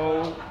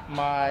 Oh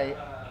my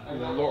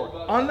Lord,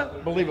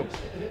 unbelievable.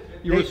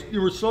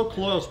 You were so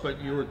close,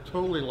 but you were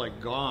totally like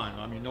gone.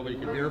 I mean, nobody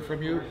could hear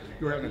from you.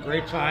 You were having a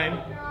great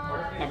time.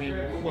 I mean,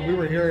 when we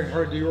were here and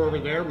heard you were over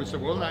there, we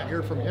said, we'll not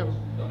hear from him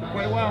for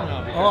quite a while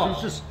now, because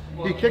he's just,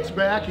 he kicks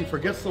back, he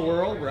forgets the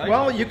world, right?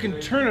 Well, you can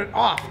turn it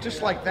off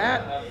just like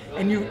that,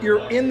 and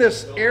you're in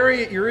this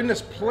area, you're in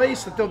this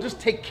place that they'll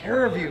just take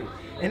care of you,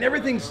 and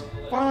everything's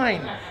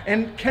fine.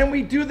 And can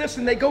we do this?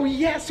 And they go,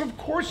 yes, of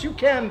course you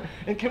can.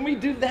 And can we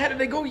do that? And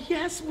they go,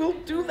 yes, we'll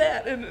do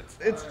that. And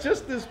it's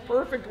just this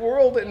perfect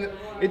world, and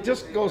it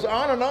just goes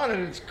on,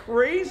 and it's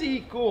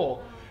crazy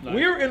cool. Nice.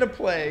 We were in a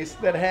place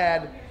that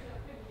had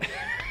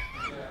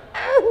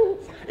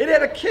it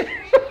had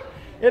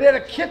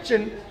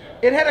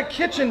a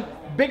kitchen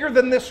bigger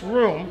than this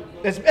room,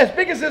 as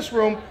big as this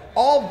room,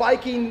 all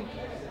Viking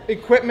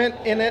equipment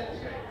in it,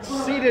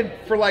 seated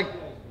for like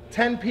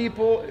 10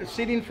 people,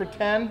 seating for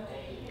 10.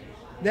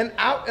 Then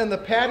out in the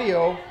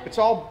patio, it's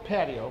all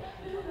patio,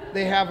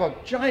 they have a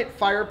giant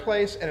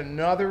fireplace and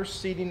another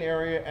seating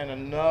area and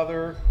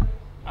another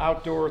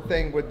outdoor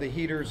thing with the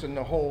heaters and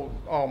the whole,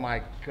 oh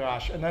my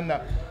gosh. And then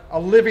a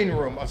living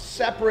room, a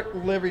separate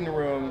living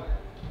room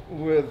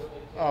with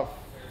a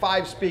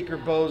 5-speaker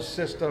Bose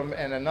system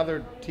and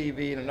another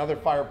TV and another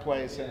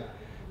fireplace. And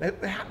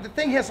the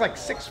thing has like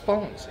 6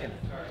 phones in it.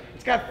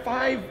 It's got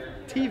 5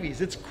 TVs.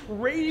 It's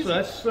crazy. So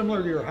that's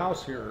similar to your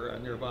house here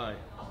nearby.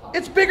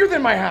 It's bigger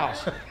than my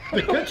house.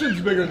 The kitchen's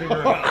bigger than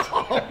your house.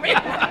 Oh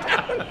man,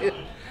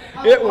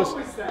 How was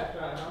that,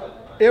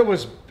 it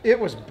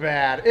was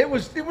bad. It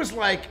was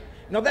like,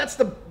 no, that's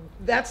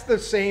the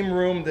same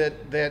room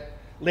that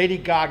Lady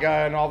Gaga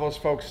and all those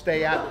folks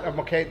stay at.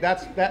 Okay,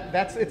 that's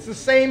it's the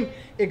same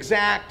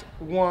exact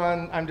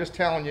one. I'm just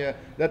telling you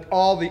that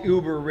all the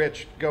uber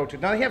rich go to.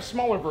 Now they have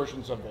smaller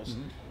versions of this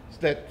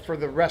that for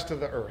the rest of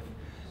the earth.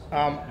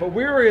 But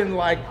we were in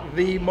like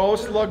the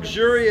most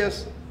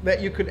luxurious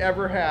that you could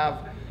ever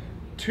have.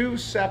 2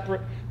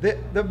 separate.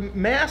 The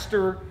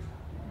master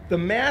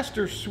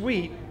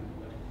suite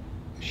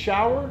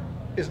shower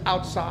is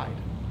outside.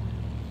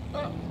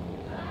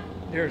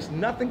 There's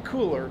nothing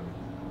cooler.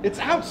 It's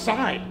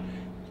outside.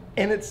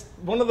 And it's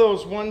one of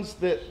those ones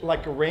that,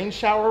 like a rain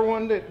shower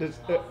one, and it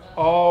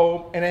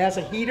has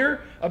a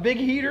heater, a big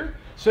heater.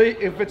 So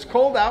if it's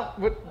cold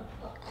out,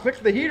 click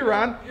the heater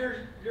on.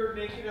 You're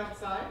naked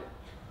outside?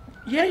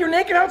 Yeah, you're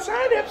naked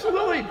outside,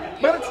 absolutely.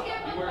 But it's...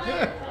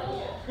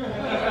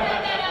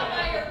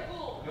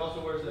 He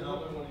also wears the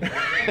helmet when he's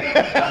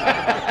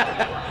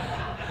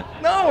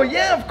No,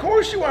 yeah, of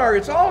course you are.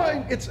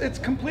 It's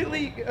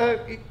completely,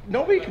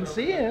 nobody can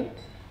see in.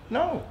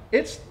 No,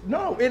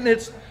 and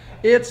it's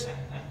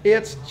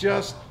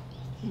just,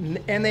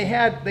 and they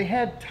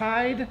had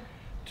tied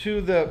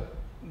to the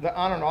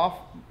on and off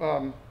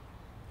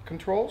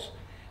controls.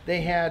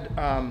 They had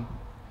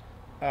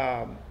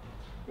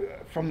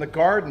from the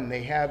garden.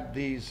 They had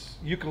these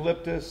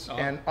eucalyptus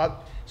and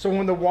so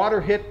when the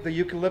water hit the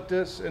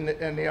eucalyptus and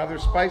the other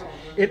spice,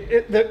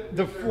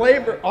 the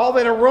flavor, all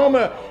that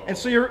aroma, and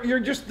so you're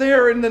just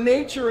there in the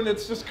nature, and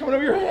it's just coming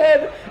over your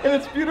head, and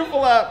it's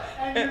beautiful out.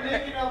 And you're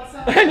naked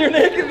outside. And you're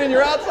naked and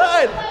you're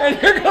outside,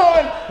 and you're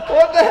going,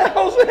 what the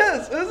hell is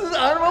this? This is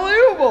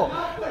unbelievable.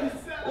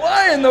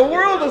 Why in the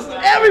world does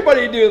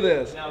everybody do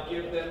this? Now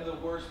give them the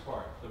worst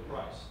part, the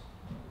price.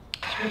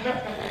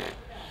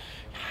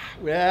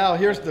 Well,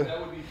 here's the.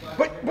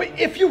 But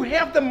if you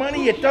have the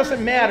money, it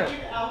doesn't matter.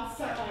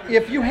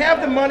 If you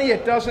have the money,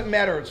 it doesn't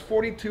matter. It's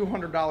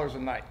 $4,200 a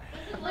night.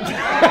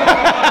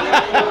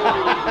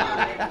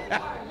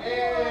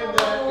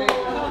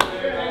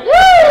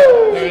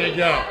 Woo! There you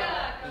go.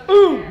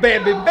 Ooh,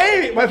 baby.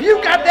 Well, if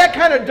you've got that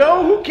kind of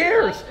dough, who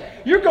cares?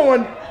 You're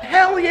going,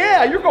 hell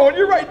yeah. You're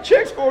writing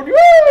checks going,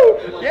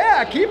 woo!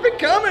 Yeah, keep it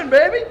coming,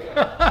 baby.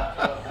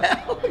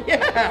 Hell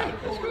yeah.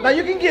 Now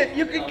you can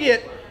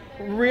get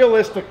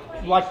realistic,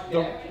 like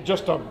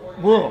just a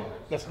room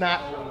that's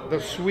not the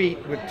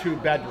suite with 2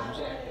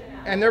 bedrooms,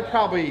 and they're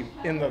probably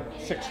in the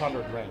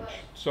 600 range.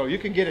 So you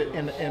can get it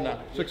in a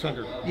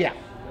 600. Yeah,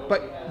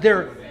 but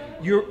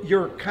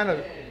you're kind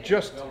of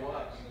just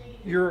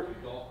you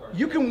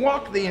can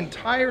walk the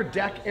entire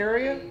deck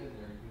area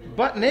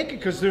butt naked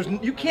because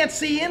you can't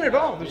see in at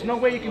all. There's no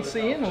way you can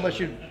see in unless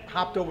you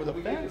hopped over the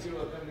fence.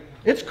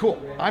 It's cool.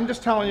 I'm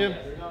just telling you.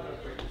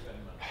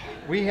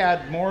 We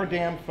had more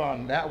damn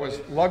fun. That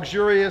was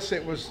luxurious.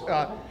 It was.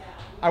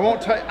 I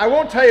won't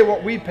tell you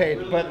what we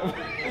paid, but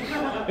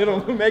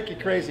it'll make you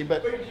crazy.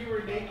 But you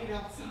were naked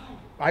outside.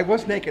 I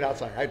was naked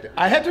outside.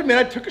 I had to admit,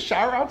 I took a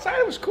shower outside.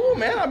 It was cool,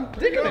 man. I'm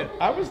digging it.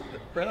 I was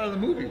Right out of the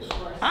movies.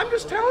 I'm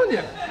just telling you.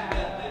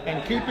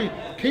 And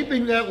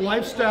keeping that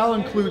lifestyle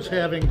includes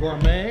having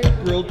gourmet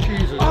grilled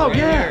cheeses. Oh right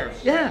here.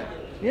 yeah.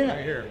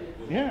 Right here.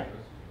 Yeah.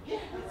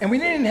 And we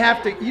didn't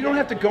have to. You don't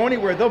have to go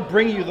anywhere. They'll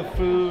bring you the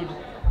food.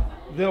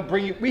 They'll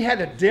bring you. We had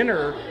a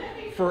dinner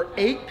for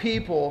 8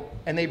 people,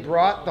 and they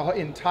brought the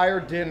entire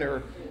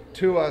dinner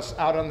to us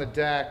out on the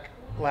deck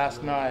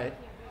last night,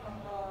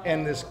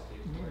 and this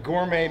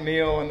gourmet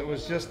meal, and it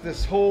was just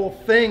this whole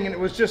thing, and it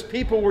was just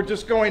people were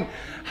just going,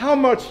 how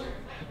much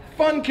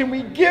fun can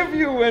we give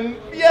you? And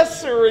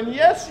yes, sir, and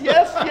yes,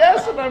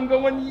 and I'm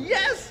going,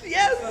 yes.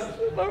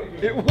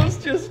 It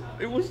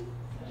was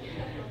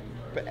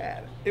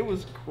bad. It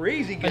was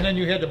crazy good. And then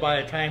you had to buy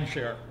a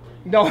timeshare.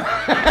 No.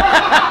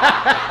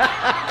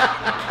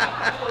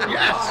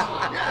 Yes.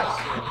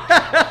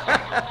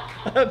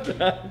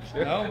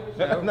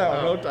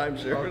 No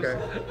timeshare.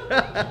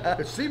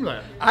 Okay. It seemed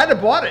like I'd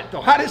have bought it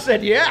though. I'd have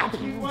said, yeah,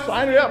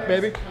 sign it up,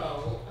 baby.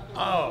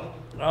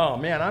 Oh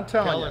man, I'm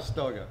telling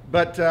Calistoga. you.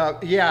 But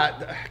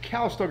yeah,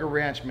 Calistoga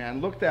Ranch,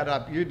 man. Look that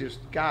up. You just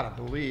gotta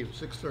believe.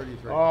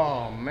 633.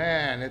 Oh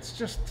man, it's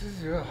just.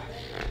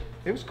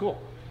 It was cool.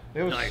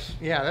 It was nice.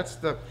 Yeah, that's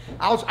the.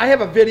 I have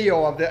a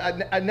video of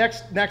the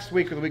next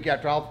week or the week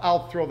after.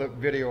 I'll throw the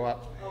video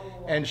up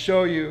and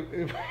show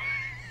you.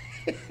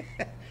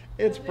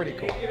 It's pretty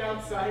cool. Naked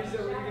outside, is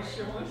that what you're gonna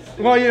show us?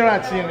 Well, you're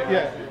not seeing it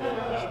yet.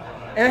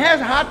 And it has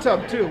a hot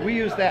tub too. We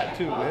used that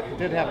too. It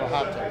did have a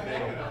hot tub.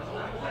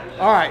 So.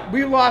 All right,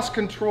 we lost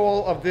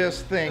control of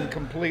this thing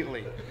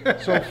completely.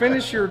 So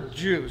finish your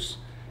juice.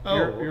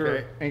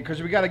 Okay. And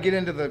because we got to get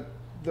into the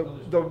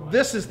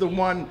this is the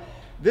one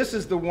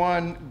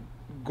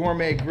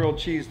gourmet grilled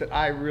cheese that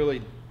I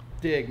really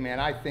dig, man.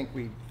 I think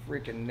we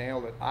freaking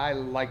nailed it. I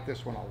like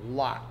this one a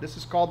lot. This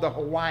is called the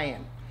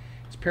Hawaiian.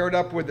 It's paired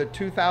up with the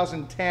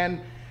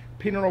 2010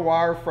 Pinot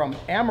Noir from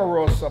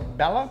Amorosa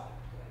Bella,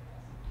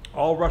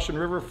 all Russian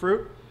River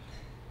fruit.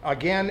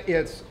 Again,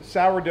 it's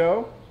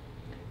sourdough,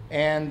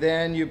 and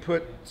then you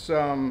put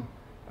some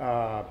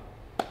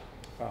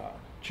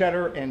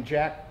cheddar and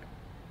jack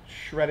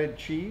shredded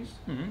cheese,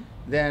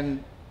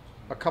 then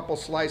a couple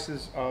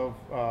slices of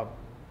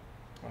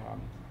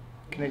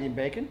Canadian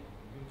bacon,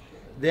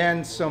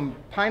 then some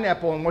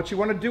pineapple. And what you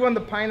want to do on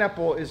the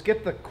pineapple is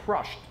get the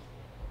crushed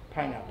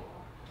pineapple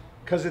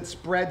because it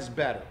spreads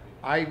better.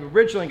 I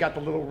originally got the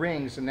little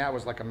rings and that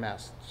was like a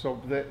mess.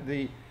 So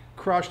the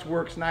crushed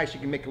works nice. You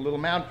can make a little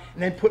mound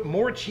and then put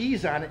more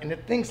cheese on it, and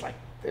it thing's like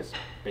this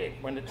big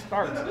when it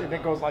starts, and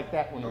it goes like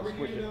that when you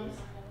squish it.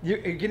 You're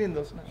getting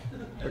those now.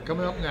 They're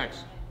coming up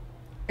next.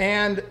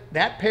 And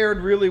that paired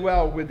really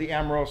well with the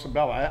Amorosa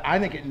Bella. I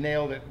think it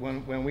nailed it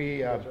when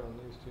we,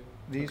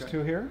 these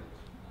two here?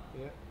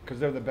 Yeah. Because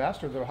they're the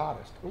best or they're the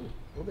hottest? Ooh,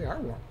 well, they are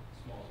warm.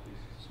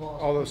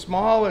 Oh, the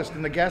smallest,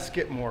 and the guests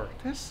get more.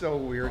 That's so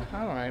weird.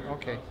 All right,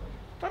 okay.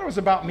 Thought it was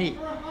about me.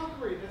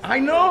 I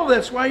know,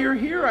 that's why you're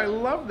here. I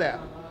love that.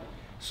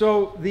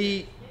 So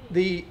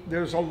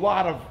there's a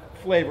lot of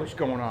flavors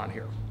going on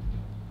here.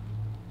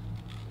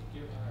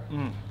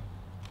 A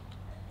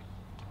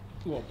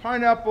little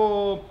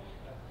pineapple.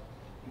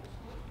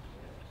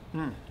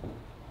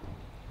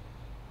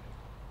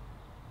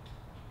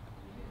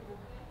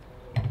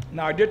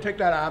 Now I did take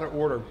that out of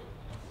order.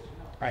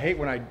 I hate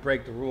when I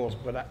break the rules,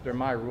 but they're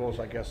my rules,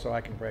 I guess, so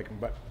I can break them.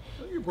 But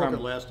you broke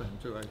it last time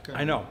too.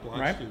 I know,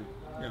 right? You.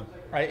 Yeah.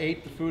 I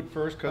ate the food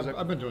first because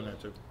I've been doing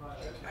that too.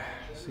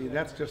 See,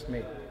 that's just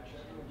me.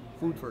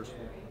 Food first.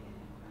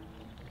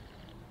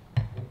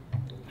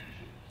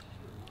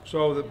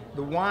 So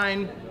the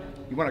wine,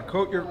 you want to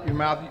coat your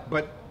mouth,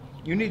 but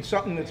you need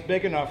something that's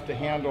big enough to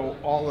handle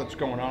all that's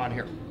going on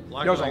here.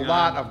 There's a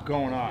lot of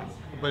going on.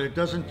 But it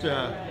doesn't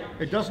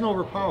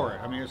overpower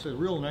it. I mean, it's a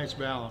real nice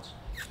balance.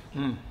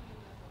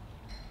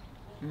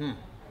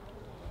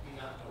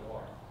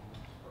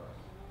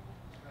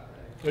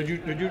 Did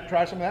you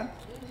try some of that?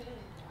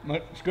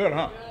 It's good,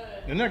 huh?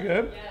 Isn't that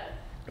good? Yes.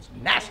 It's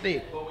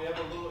nasty. But we have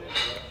a little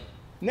interruption.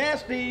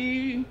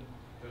 Nasty.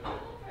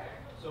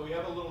 So we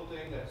have a little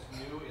thing that's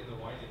new in the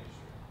wine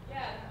industry.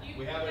 Yeah.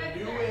 We have a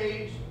new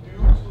age, new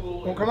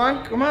tool. Well, come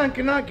on,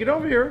 get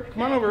over here.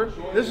 Come on over.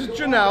 This is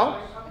Janelle.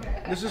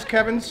 This is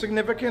Kevin's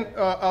significant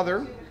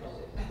other,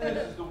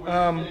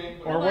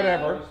 or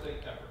whatever.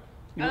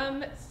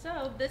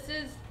 So this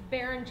is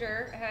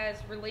Behringer has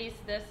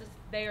released this.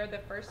 They are the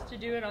first to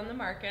do it on the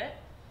market.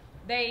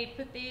 They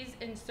put these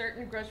in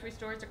certain grocery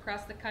stores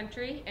across the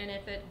country, and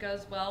if it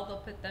goes well, they'll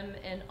put them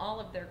in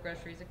all of their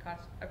groceries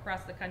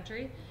across the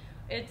country.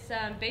 It's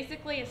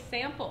basically a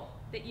sample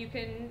that you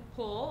can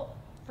pull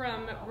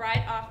from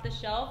right off the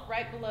shelf,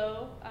 right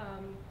below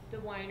the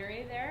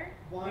winery there.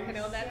 You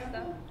know that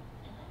stuff.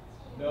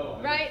 No.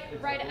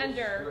 Right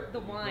under the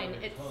wine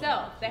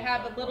itself. They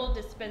have a little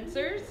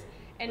dispensers,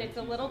 and it's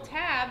a little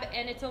tab,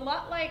 and it's a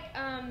lot like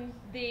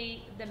the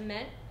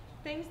mint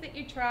things that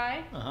you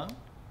try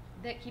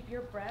that keep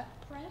your breath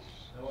fresh.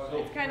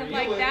 It's kind of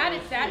like that.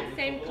 It's that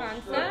same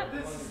concept.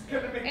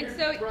 And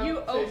so you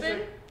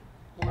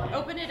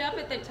open it up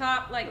at the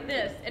top like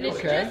this, and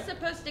it's just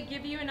supposed to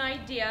give you an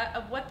idea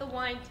of what the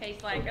wine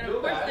tastes like. And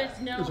of course, there's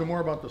no. Is it more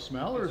about the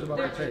smell or is it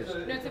about the taste?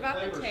 No, it's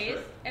about the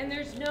taste, and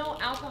there's no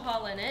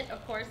alcohol in it.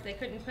 Of course, they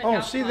couldn't put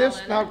alcohol see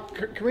this in now,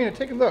 it. Karina,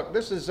 take a look.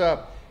 This is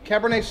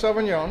Cabernet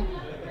Sauvignon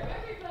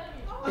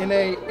in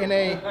a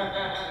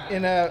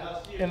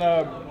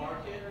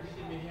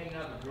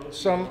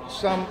some.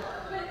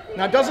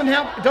 Now it doesn't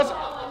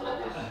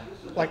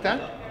like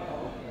that.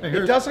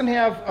 It doesn't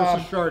have.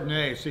 This is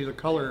Chardonnay. See, the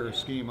color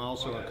scheme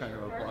also kind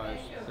of applies.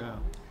 Yeah.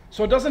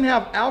 So it doesn't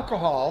have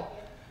alcohol.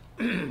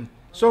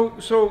 So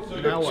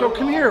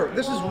come here.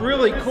 This is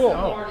really cool.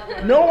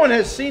 No one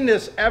has seen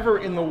this ever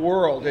in the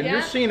world, and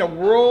you're seeing a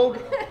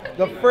world.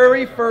 The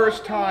very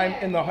first time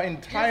in the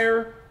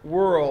entire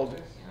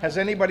world has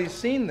anybody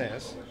seen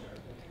this.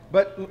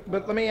 But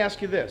let me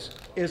ask you this: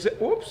 is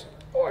it? Oops!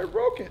 Oh, I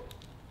broke it.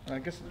 I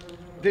guess.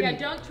 Didn't. Yeah,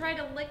 don't try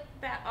to lick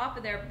that off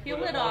of there.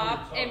 Peel it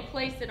off and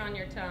place it on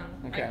your tongue.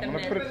 Okay, like I'm gonna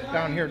mint. put it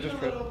down here just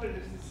for.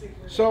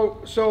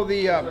 So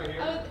the. Oh,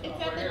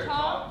 it's at the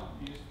top.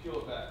 You just peel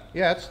it back.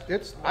 Yeah,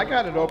 it's. I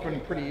got it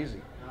open pretty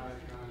easy.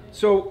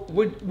 So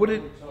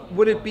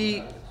would it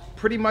be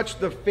pretty much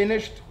the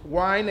finished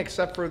wine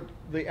except for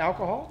the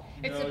alcohol?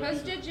 It's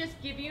supposed to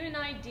just give you an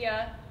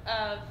idea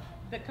of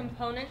the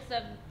components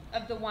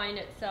of the wine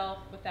itself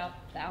without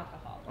the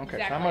alcohol. Okay,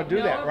 exactly. so I'm going to do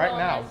No that right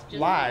now, aromas, just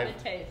live.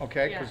 the taste.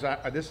 Okay, Yeah.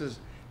 because this is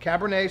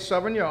Cabernet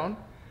Sauvignon.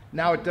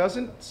 Now it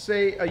doesn't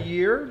say a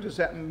year. Does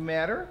that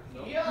matter?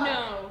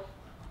 No,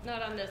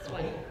 not on this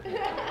one.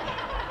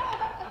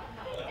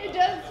 It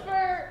does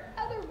for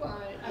other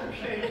wines.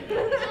 Okay.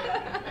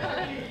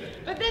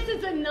 But this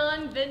is a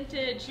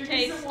non-vintage Give me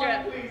taste some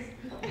wine,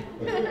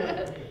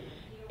 strip.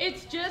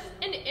 It's just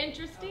an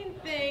interesting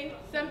thing.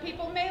 Some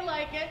people may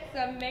like it,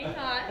 some may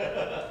not.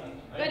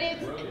 But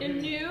it's a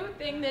new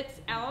thing that's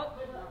out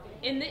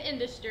in the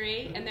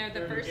industry, and they're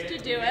the first to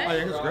do I it.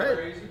 think it's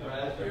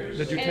great.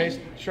 Did you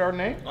taste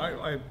Chardonnay?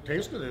 I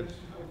tasted it.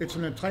 It's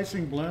an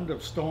enticing blend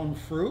of stone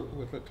fruit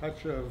with a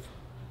touch of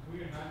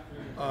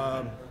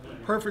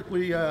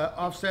perfectly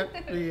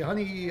offset the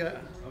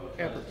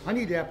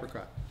honeyed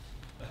apricot.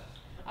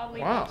 I'll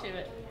leave Wow. you to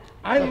it.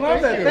 I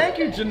love that. Thank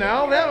you,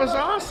 Janelle. That was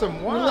awesome. I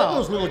love Wow.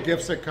 those little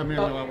gifts that come in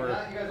while we're. You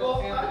guys all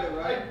sampled it,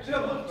 right? I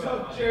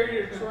told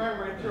Jerry to try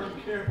right through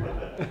the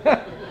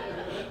camera.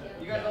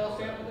 You guys all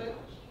sampled it?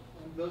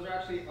 Those are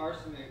actually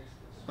arsenics.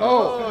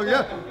 Oh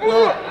yeah.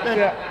 Well,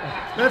 Yeah.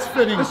 that's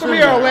fitting. This will too.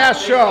 be our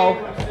last show.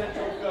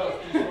 Central Coast,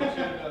 just want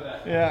you to know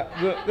that.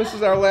 Yeah, this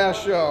is our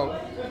last show.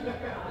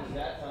 Is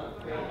that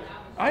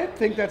I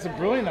think that's a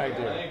brilliant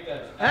idea. I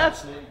think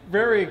That's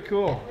very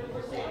cool.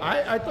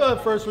 I thought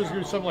at first it was going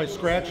to be something like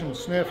scratch and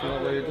sniff, you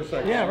know, where you just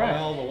like Yeah, right.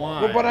 smell the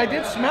wine. Well, but I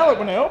did smell it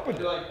when I opened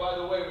They're it. like, by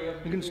the way, we have.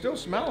 You can still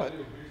smell it.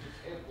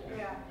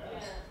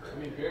 I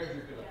mean, bears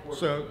you can afford.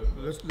 So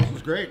this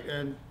is great,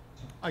 and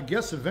I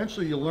guess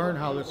eventually you'll learn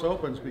how this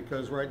opens,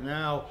 because right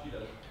now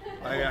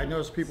I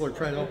notice people are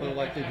trying to open it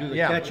like they do the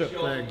Yeah. ketchup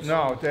things.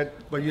 No, that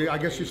But I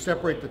guess you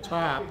separate the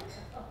top.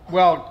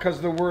 well,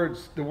 because the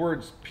words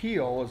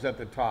peel is at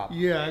the top.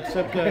 Yeah,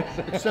 except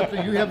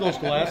that you have those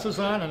glasses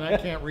on, and I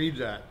can't read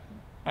that.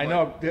 I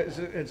know.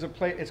 It's a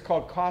place. It's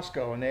called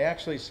Costco, and they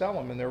actually sell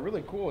them, and they're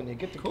really cool. And you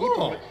get to keep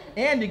Cool. them,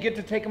 and you get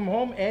to take them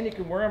home, and you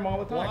can wear them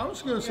all the Well, I time.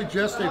 was going to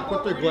suggest they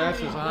put their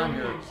glasses on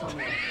here. You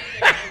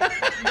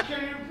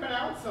can't even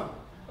pronounce them.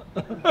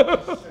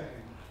 Just saying.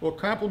 Well,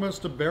 compliments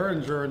to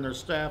Behringer and their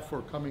staff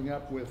for coming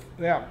up with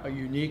Yeah. a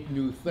unique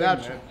new thing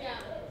That's- that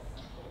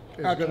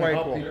is that's going way to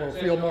help cool. people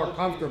feel more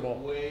comfortable.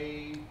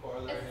 Way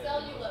farther A ahead.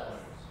 cellulose. A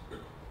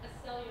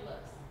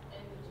cellulose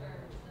in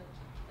terms of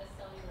a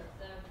cellulose,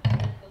 a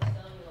medical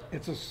cellulose.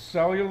 It's a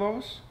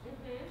cellulose.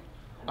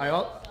 I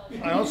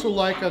also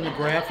like on the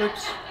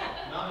graphics.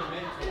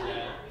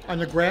 On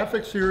the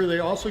graphics here, they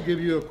also give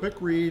you a quick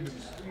read,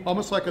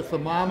 almost like a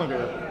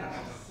thermometer,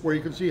 where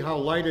you can see how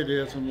light it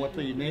is and what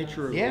the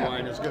nature of Yeah. the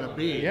wine is going to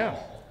be. Yeah.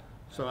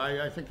 So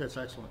I think that's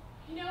excellent.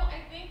 You know,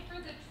 I think for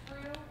the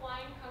true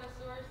wine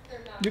connoisseurs,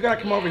 they're not. You got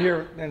to come over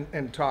here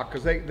and talk,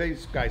 because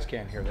these guys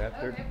can't hear that.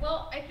 They're- Okay,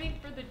 well, I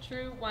think for the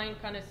true wine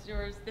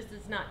connoisseurs, this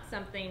is not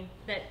something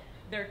that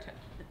they're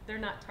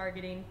not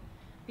targeting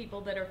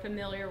people that are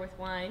familiar with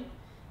wine.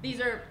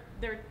 They're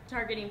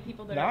targeting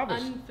people that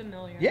Novice. are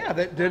unfamiliar. Yeah,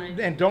 with wine.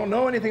 and don't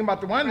know anything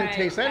about the wine. They Right,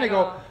 taste that, and they at go,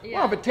 all, yeah.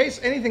 "Wow, if it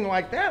tastes anything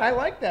like that, I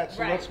like that."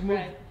 So Right, let's move.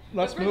 right.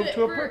 Let's But for move the-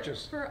 to a for-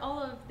 purchase. For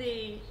all of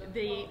the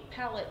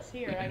palates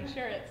here, I'm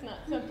sure it's not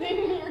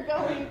something you're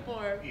going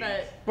for,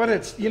 but But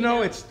it's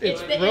it's it's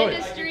the brilliant.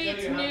 industry.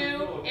 It's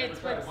new.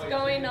 It's what's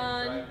going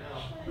on.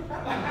 For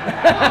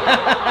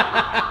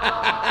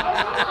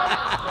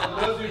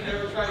those who've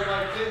never tried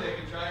white tin, they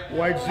can try it.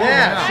 White Zin.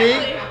 Yeah,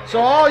 see?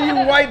 So all you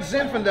white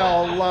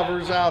Zinfandel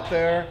lovers out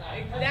there.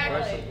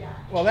 Exactly.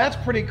 Well, that's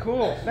pretty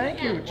cool.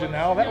 Thank you,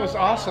 Janelle. That was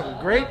awesome.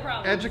 Great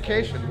problem.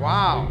 education.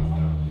 Wow.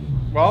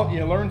 Well,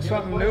 you learn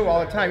something new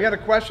all the time. You had a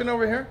question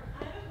over here?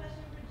 I have a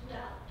question for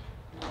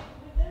Janelle.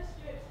 With those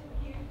strips, have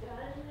you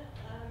done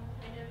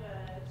kind of a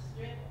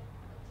strip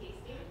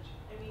tasting?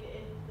 I mean,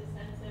 in the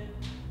sense of,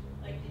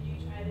 like, did you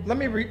try this?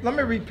 Let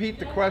me repeat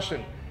the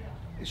question.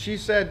 She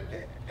said,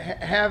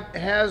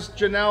 has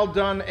Janelle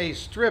done a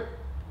strip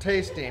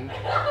tasting?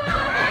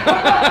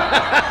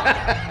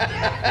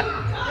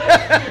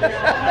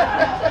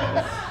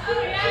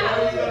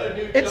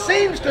 It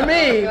seems to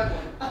me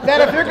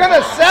that if you're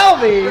going to sell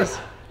these,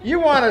 you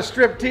want to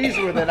strip tease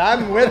with it.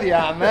 I'm with you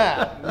on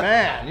that.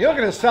 Man, you're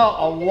going to sell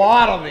a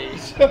lot of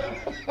these.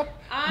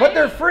 But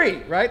they're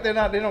free, right? They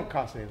don't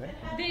cost anything.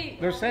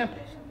 They're samples.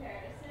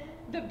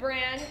 The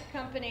brand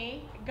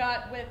company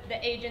got with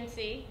the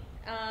agency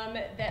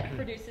that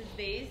produces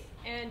these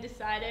and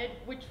decided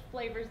which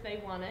flavors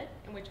they wanted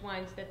and which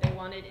wines that they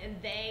wanted, and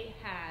they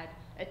had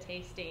a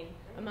tasting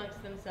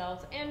amongst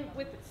themselves and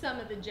with some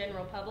of the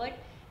general public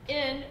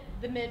in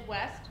the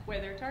Midwest where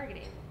they're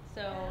targeting.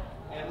 So,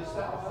 And the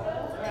South.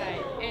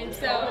 right, and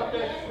so,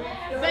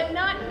 but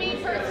not me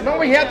personally. No,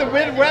 we had the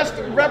Midwest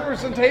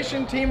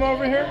representation team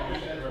over here.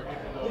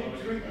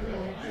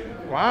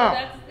 Wow.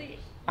 That's the.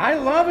 I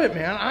love it,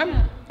 man.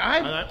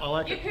 I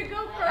like It it. could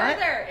go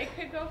further. It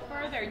could go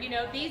further. You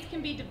know, these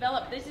can be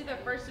developed. This is the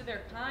first of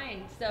their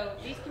kind. So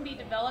these can be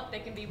developed. They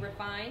can be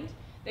refined.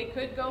 They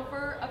could go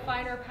for a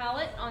finer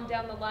palate on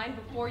down the line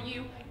before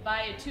you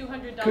buy a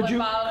 $200 Could you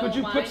bottle of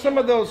put wine. some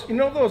of those,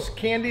 those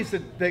candies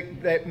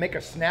that make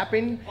a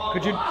snapping?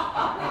 Could you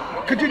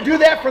do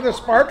that for the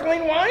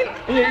sparkling wine?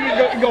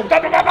 And you go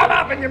dop, dop, dop,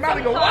 dop, in your mouth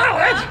and go, wow,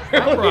 that's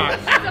Hot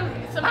rocks.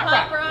 some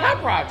hot rock.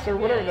 hot rocks or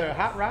whatever they're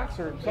hot rocks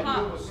or something.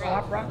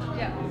 Hot rocks.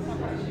 Yeah.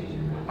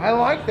 I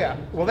like that.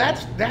 Well,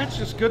 that's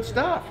just good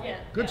stuff. Yeah.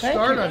 Good Thank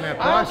start you. on that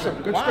project.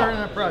 Awesome. Good Wow. start on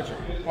that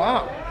project.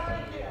 Wow.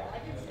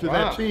 To Wow.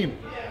 that team.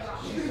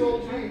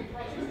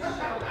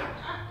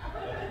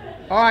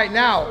 All right,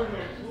 now,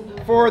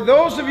 for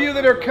those of you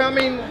that are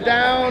coming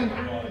down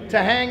to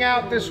hang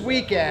out this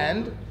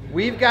weekend,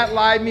 we've got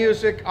live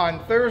music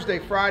on Thursday,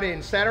 Friday,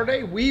 and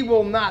Saturday. We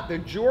will not, the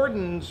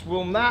Jordans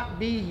will not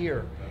be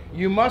here.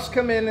 You must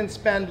come in and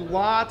spend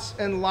lots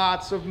and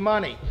lots of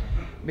money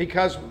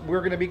because we're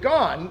going to be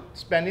gone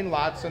spending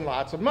lots and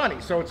lots of money.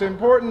 So it's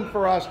important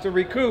for us to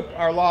recoup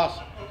our loss.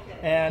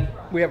 And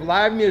we have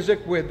live music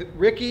with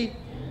Ricky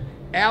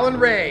Alan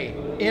Ray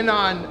in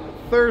on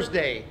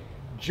Thursday.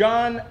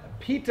 John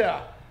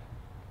Pita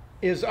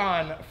is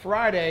on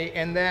Friday,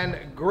 and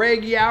then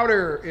Greg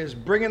Youter is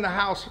bringing the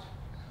house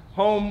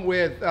home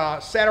with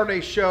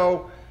Saturday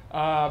show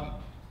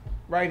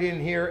right in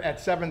here at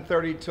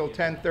 7:30 till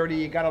 10:30.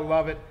 You gotta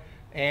love it,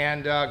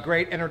 and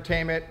great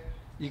entertainment.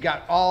 You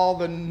got all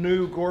the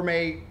new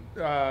gourmet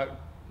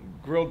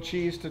grilled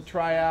cheese to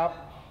try out,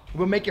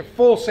 We'll make you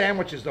full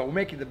sandwiches, though. We'll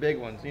make you the big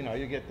ones. You know,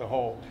 you get the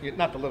whole,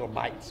 not the little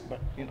bites, but,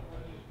 you know,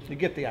 you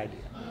get the idea.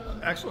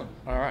 Excellent.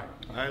 All right.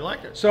 I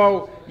like it.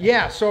 So,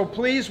 yeah, so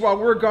please, while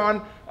we're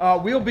gone,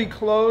 we'll be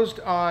closed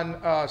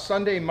on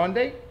Sunday,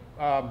 Monday,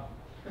 while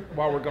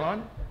we're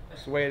gone.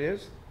 That's the way it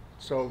is.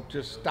 So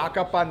just stock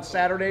up on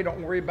Saturday.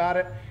 Don't worry about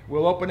it.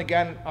 We'll open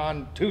again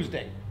on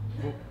Tuesday.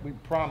 We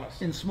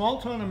promise. In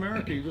small town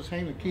America, you just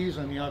hang the keys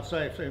on the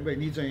outside. If anybody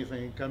needs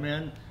anything, come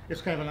in.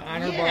 It's kind of an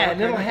honor bar. Yeah,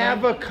 and it'll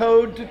have a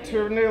code to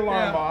turn the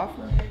alarm off.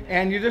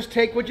 And you just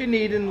take what you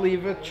need and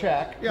leave a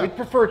check. Yeah. We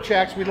prefer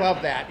checks. We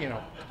love that, you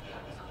know.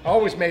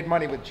 Always made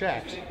money with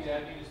checks.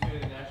 Dad, you just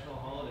made a national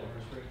holiday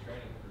for spring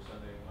training for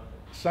Sunday and Monday.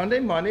 Sunday,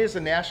 Monday is a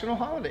national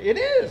holiday. It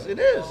is. It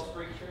is. All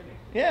spring training.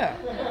 Yeah.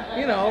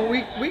 You know,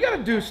 we got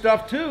to do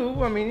stuff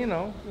too. I mean, you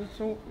know,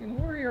 so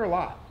we're here a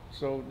lot.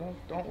 So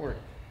don't worry.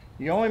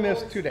 You only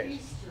miss 2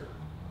 days.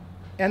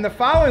 And the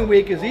following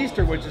week is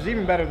Easter, which is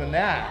even better than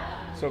that.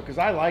 So, because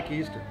I like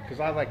Easter, because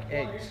I like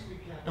eggs.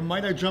 And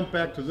might I jump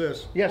back to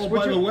this? Yes. Oh,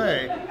 by the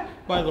way,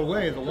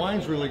 the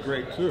wine's really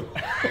great too.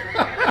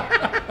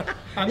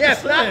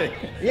 Yes.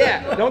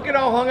 Yeah. Don't get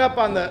all hung up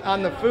on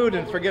the food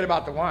and forget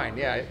about the wine.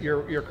 Yeah,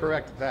 you're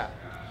correct at that.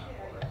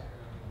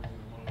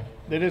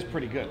 It is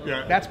pretty good.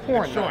 Yeah. That's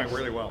pouring. It's showing nice.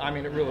 really well. I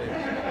mean, it really is.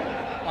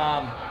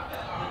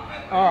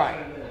 All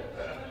right.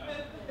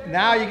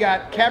 Now you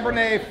got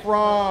Cabernet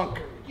Franc,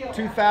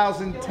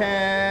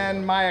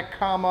 2010,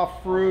 Mayakama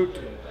fruit,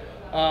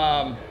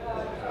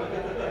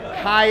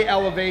 high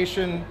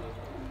elevation,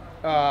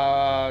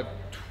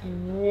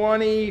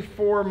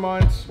 24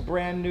 months,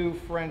 brand new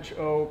French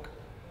oak.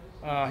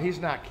 He's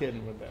not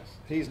kidding with this.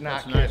 He's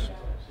not kidding. Nice.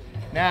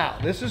 Now,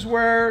 this is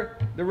where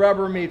the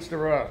rubber meets the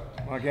road,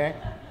 okay?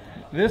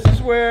 This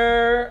is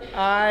where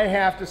I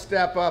have to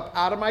step up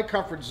out of my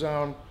comfort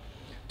zone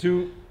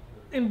to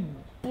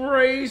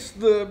embrace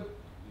the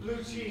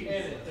Blue cheese.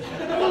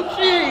 blue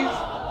cheese.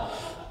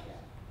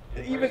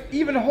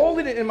 Even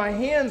holding it in my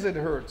hands, it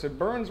hurts. It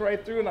burns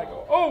right through, and I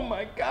go, "Oh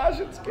my gosh,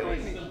 it's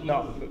killing me."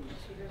 No,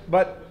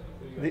 but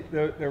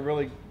they're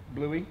really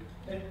bluey.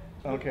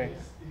 Okay.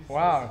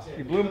 Wow.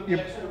 You blew.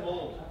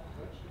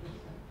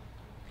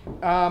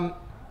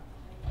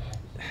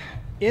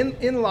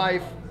 In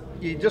life,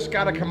 you just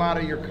got to come out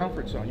of your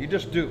comfort zone. You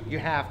just do. You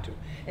have to.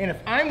 And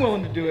if I'm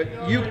willing to do it,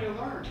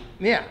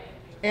 yeah.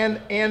 And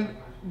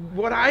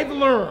what I've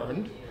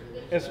learned,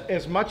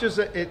 as much as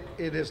it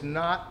is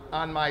not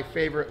on my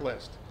favorite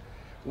list,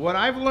 what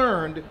I've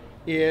learned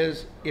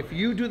is if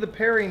you do the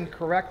pairing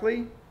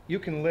correctly, you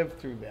can live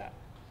through that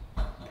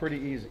pretty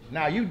easy.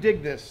 Now you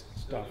dig this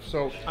stuff,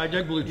 so I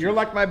dig blue cheese. You're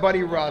like my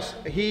buddy Russ.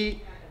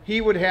 He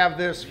would have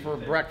this for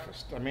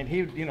breakfast. I mean,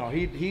 he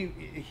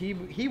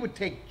would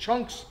take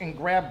chunks and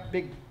grab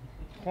big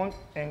clunk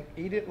and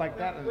eat it like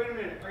that. Wait a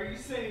minute. Are you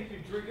saying if you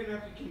drink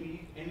enough, you can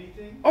eat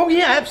anything? Oh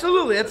yeah,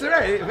 absolutely. That's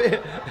right.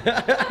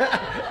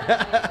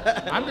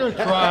 I'm going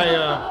to try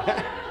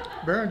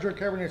Behringer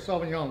Cabernet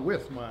Sauvignon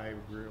with my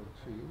grilled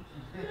cheese.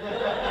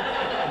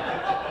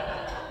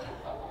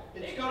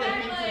 It's going to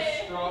be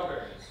for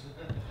strawberries.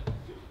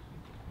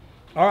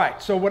 All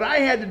right. So what I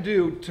had to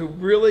do to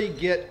really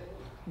get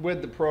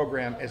with the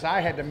program is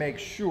I had to make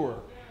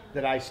sure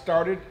that I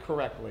started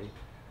correctly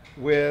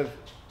with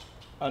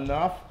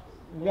enough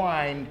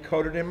wine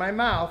coated in my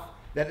mouth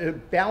that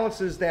it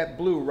balances that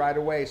blue right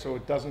away so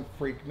it doesn't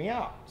freak me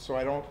out. So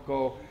I don't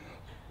go.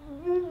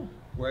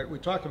 Right, we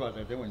talked about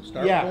that, didn't we?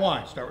 Start Yeah. with the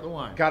wine. Start with the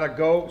wine. Gotta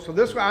go. So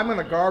this I'm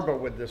gonna gargle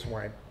with this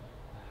wine.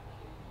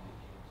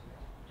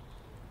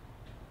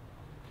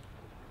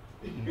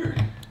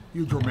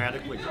 You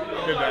dramatically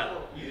did that.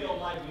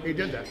 He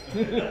did that.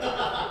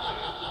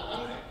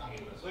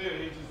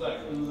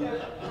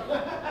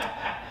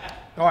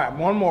 All right,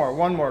 one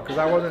more, because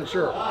I wasn't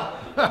sure.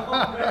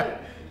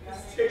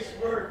 This takes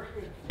work.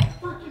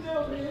 Thought you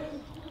liked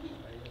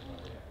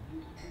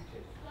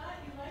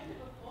it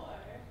before.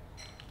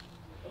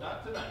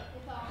 Not tonight.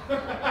 I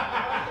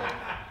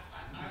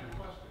have a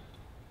question.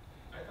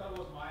 I thought it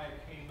was Maya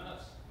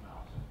K-Mus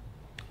Mountain.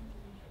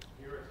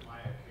 Here it's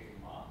Maya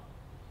K-Ma.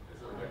 Is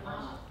there a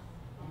difference?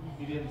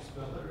 He didn't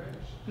spell it right.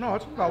 No,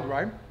 it's spelled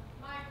right.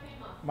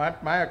 Mayakama.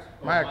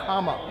 Mayakama.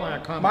 Mayakama.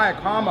 It's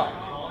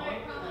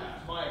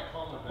Maya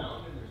Common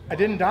Mountain. I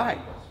didn't die.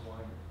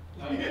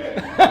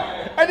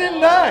 I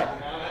didn't die.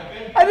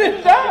 I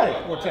didn't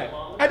die. What's that?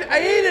 I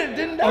ate it. It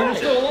didn't die. Oh, you're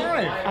still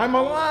alive. I'm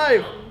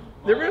alive.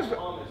 There is.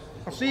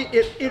 See,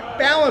 it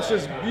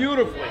balances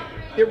beautifully.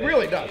 It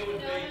really does.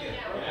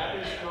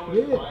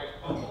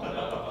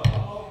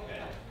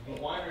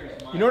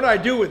 You know what I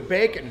do with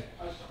bacon?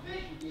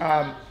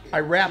 I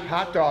wrap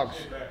hot dogs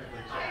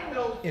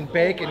in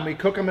bacon. We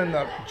cook them in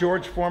the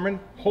George Foreman.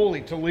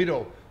 Holy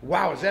Toledo!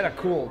 Wow, is that a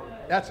cool?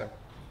 That's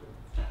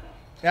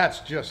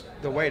just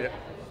the way to.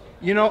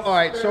 You know, all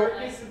right. So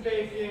Piece of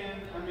bacon.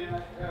 I mean,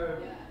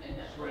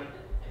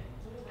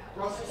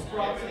 Brussels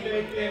sprouts and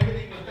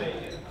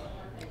bacon.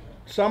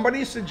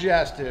 somebody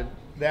suggested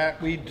that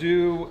we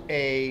do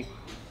a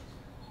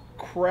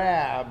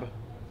crab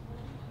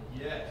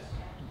Yes.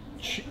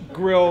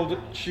 grilled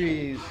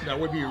cheese. That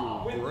would be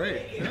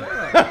great.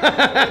 Yeah.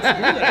 Let's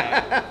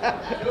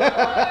do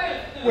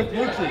that. With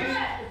blue cheese.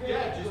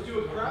 Yeah, just do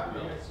a crab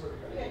meal.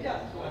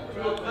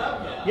 Do a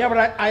crab meal. Yeah,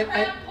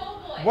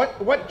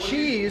 but what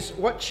cheese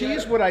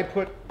would I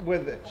put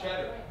with it?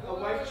 Cheddar. A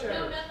white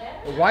cheddar.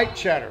 A white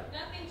cheddar.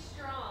 Nothing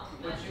strong.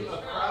 But Nothing a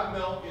strong. crab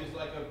milk is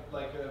like a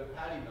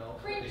patty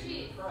milk. Cream They do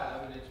cheese.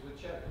 crab and it's with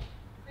cheddar.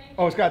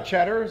 Oh, it's got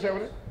cheddar? Is that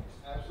what it?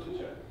 Absolute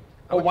cheddar.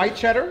 A white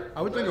cheddar?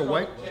 I would think a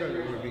white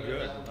cheddar would be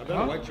good. I bet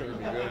a white cheddar would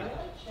be good.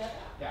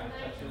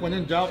 When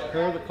in doubt,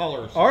 pair the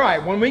colors. All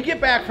right. When we get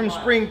back from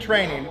spring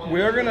training,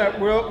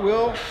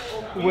 we'll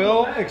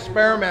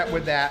experiment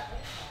with that,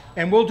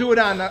 and we'll do it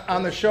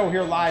on the show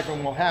here live,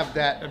 and we'll have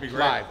that That'd be great.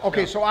 live.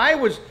 Okay. So I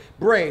was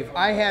brave.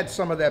 I had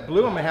some of that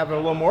blue. I'm gonna have it a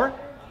little more.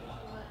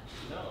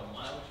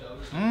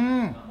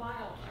 Mmm.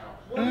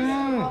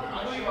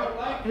 I know you don't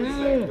like this.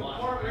 Like, the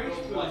part where you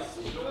don't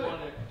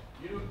want it.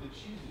 You know the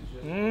cheese is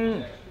just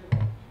Mmm. texture.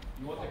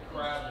 You want the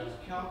crab just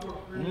cowboy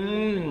cream.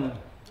 Mmm.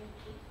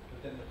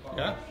 But then the part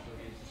Yeah. is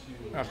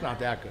too. That's not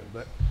that good,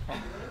 but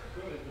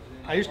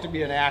I used to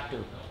be an actor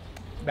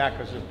back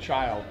as a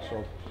child,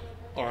 so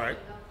All right.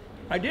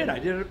 I did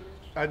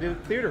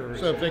theater.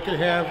 So if they could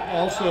have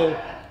also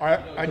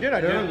I did.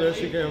 pair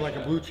this, you could have like a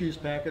blue cheese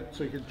packet,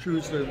 so you could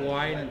choose the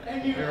wine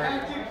And you pair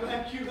acted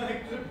like you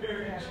liked the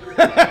berry juice.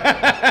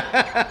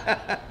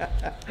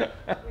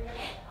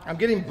 I'm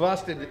getting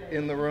busted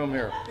in the room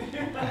here.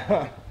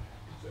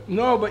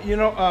 No, but you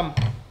know,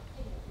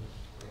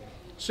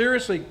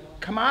 seriously,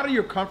 come out of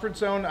your comfort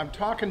zone. I'm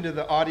talking to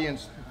the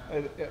audience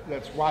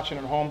that's watching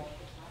at home.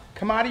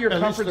 Come out of your At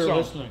least comfort they're zone.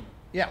 listening.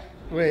 Yeah,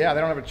 well, yeah, they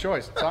don't have a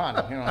choice. It's on.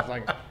 You know, it's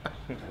like,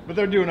 but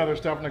they're doing other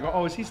stuff, and they go,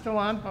 "Oh, is he still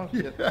on?" Oh,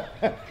 shit.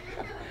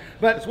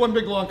 But It's one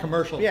big long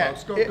commercial, Yeah,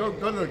 folks. Go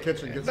to the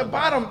kitchen. Get the some.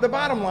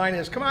 bottom line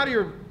is, come out of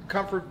your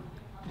comfort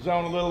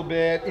zone a little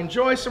bit.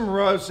 Enjoy some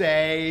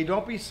rosé.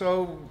 Don't be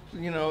so,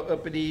 you know,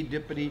 uppity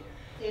dippity.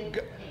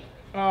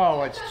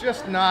 Oh, it's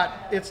just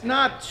not. It's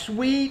not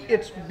sweet.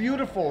 It's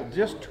beautiful.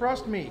 Just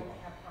trust me.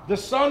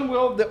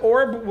 The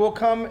orb will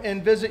come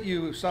and visit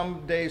you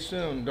someday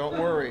soon. Don't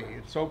worry.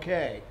 It's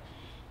okay.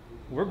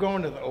 We're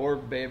going to the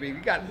orb, baby. We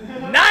got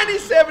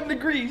 97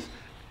 degrees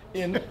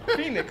in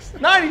Phoenix.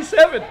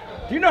 97.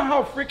 Do you know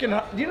how freaking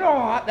hot? Do you know how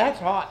hot? That's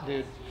hot,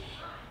 dude.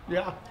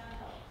 Yeah.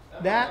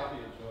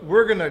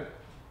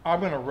 I'm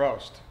gonna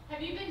roast.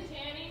 Have you been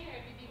tanning?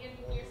 Have you been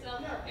getting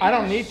yourself? I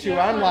don't need to. You're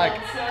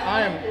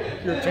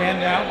tan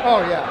now?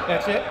 Oh yeah,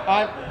 that's it.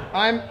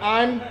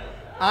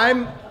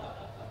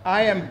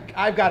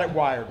 I've got it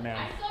wired, man.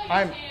 I saw you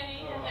I'm.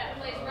 tanning at that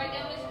place right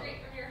down the street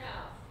from your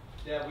house.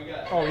 Yeah, we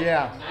got Oh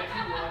yeah.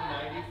 91,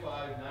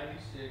 95,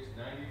 96,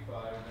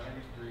 95,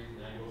 93,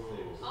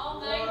 96.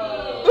 All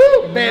 90.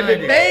 Ooh,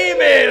 baby,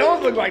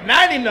 those look like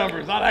 90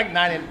 numbers. I like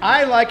 90.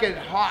 I like it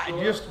hot.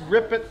 Just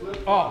rip it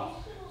off.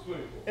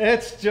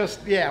 It's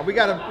just, yeah. We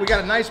got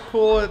a nice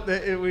pool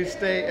we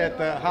stay at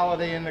the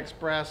Holiday Inn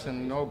Express,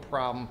 and no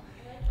problem.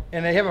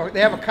 And they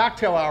have a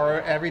cocktail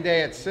hour every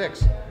day at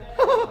 6.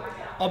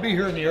 I'll be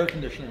here in the air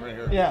conditioning right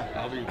here. Yeah.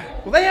 I'll be.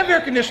 Well, they have air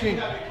conditioning.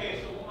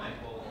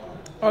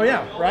 Oh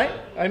yeah, right?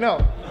 I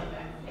know.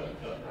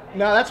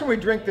 No, that's when we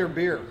drink their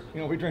beer.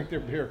 You know, we drink their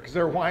beer because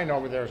their wine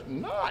over there is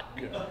not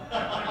good.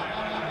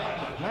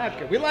 Not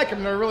good. We like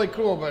them; they're really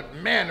cool, but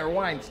man, their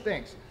wine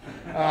stinks.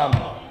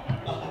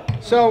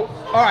 So,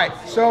 all right.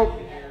 So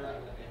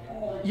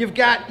you've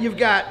got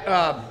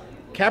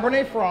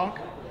Cabernet Franc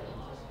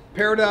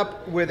paired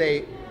up with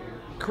a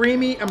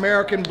creamy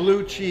American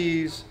blue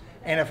cheese.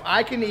 And if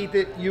I can eat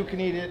it, you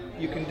can eat it.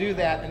 You can do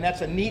that, and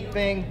that's a neat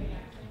thing.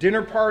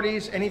 Dinner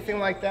parties, anything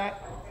like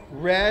that.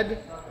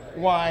 Red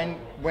wine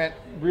went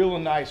real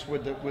nice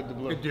with the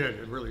blue. It did.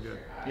 It really did.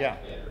 Yeah.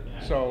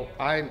 So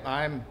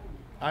I'm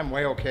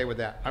way okay with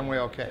that. I'm way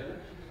okay.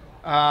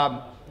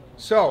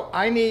 So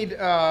I need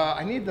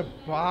the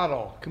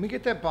bottle. Can we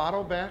get that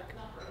bottle back?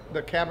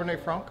 The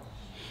Cabernet Franc.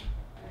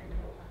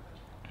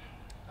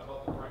 How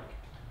about the Frank?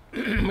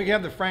 We can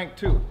have the Frank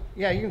too.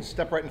 Yeah, you can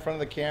step right in front of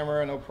the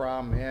camera, no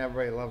problem. Yeah,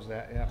 everybody loves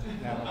that. Yeah.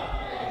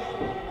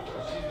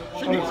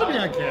 She needs to be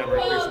on camera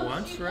at least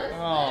once, right?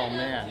 Oh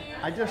man,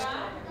 I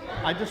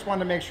just wanted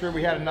to make sure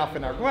we had enough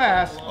in our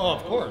glass. Oh,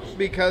 of course.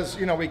 Because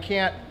you know we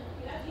can't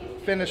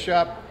finish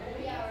up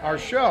our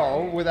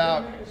show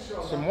without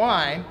some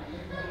wine.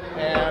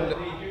 And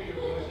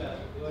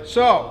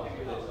so,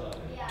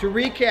 to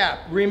recap,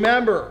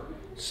 remember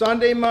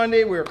Sunday,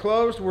 Monday we're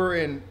closed. We're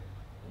in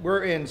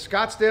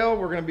Scottsdale.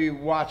 We're going to be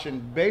watching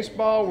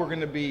baseball. We're going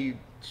to be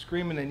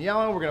screaming and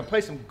yelling. We're going to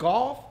play some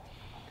golf.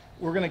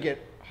 We're going to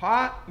get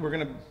hot. We're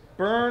going to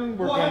burn.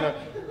 We're going to,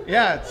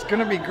 yeah, it's going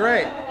to be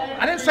great.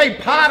 I didn't say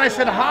pot. I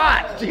said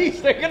hot.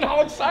 Jeez, they're getting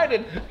all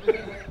excited.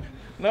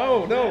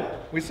 No,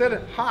 we said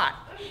it hot.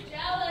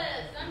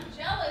 I'm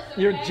jealous.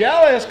 You're Okay?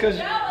 jealous because,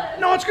 Jealous.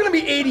 no, it's going to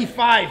be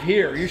 85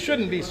 here. You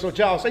shouldn't be so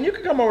jealous. And you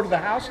can come over to the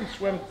house and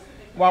swim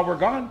while we're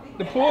gone.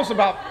 The pool's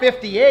about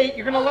 58.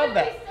 You're going to love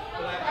that.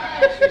 But I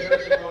actually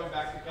heard they're going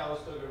back to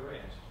Calistoga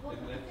Ranch.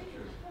 Isn't that the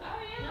truth? Oh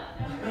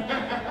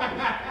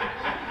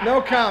yeah.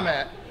 No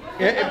comment.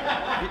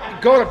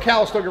 Go to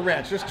Calistoga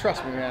Ranch. Just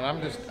trust me, man.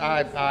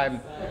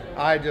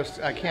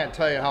 I can't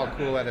tell you how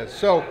cool that is.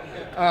 So,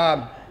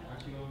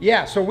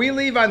 yeah. So we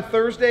leave on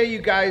Thursday. You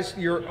guys,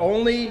 your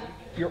only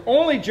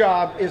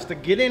job is to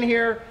get in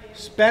here,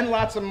 spend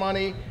lots of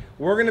money.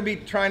 We're going to be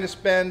trying to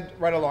spend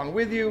right along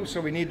with you.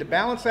 So we need to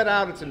balance that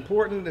out. It's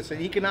important. It's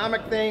an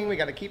economic thing. We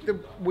got to keep the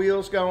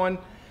wheels going,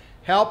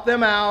 help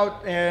them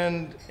out,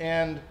 and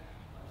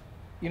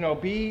you know,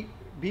 be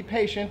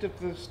patient if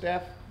the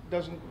staff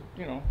doesn't,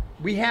 you know.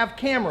 We have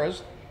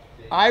cameras.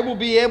 I will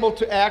be able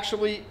to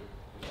actually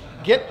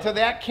get to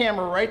that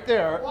camera right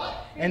there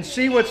and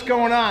see what's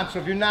going on. So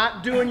if you're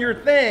not doing your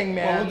thing,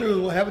 man,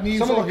 we'll have an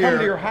easel someone will come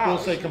to your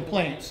house. We'll say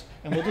complaints,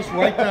 and we'll just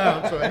write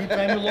down, so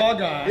anytime you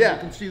log on, you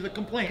can see the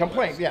complaint.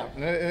 Complaint, yeah.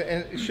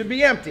 And it should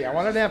be empty. I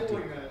want it empty.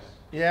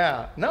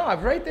 Yeah. No,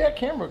 I've right there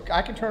camera.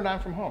 I can turn it on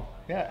from home.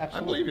 Yeah,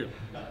 absolutely. I believe you.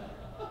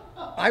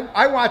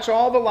 I watch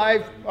all the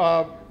live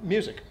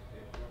music.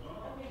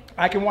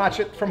 I can watch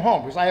it from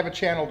home because I have a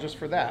channel just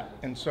for that.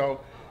 And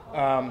so,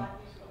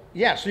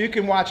 yeah, so you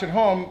can watch at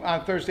home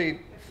on Thursday,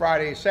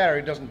 Friday,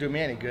 Saturday. It doesn't do me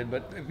any good,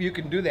 but if you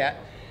can do that.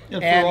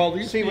 And for all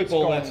these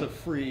people, that's a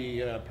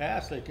free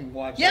pass. They can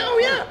watch. Yeah, oh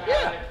yeah,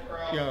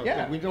 yeah.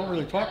 Yeah. We don't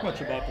really talk much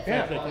about the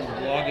fact they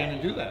can log in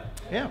and do that.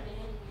 Yeah,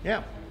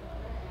 yeah.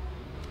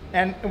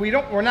 And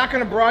we're not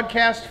going to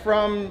broadcast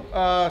from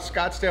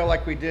Scottsdale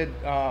like we did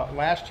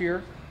last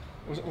year.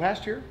 Was it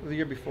last year or the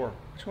year before?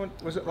 Which one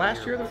was it?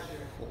 Last year?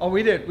 Oh,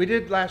 we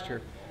did last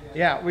year.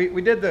 Yeah,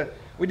 we did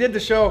the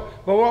show.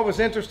 But what was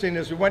interesting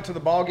is we went to the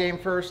ball game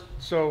first,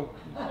 so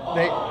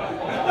they.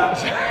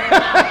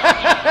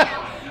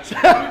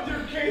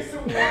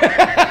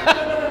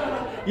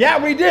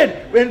 Yeah, we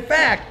did. In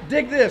fact,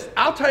 dig this.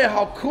 I'll tell you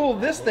how cool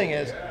this thing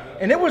is.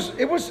 And it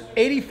was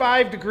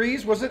 85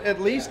 degrees, was it at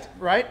least,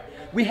 right?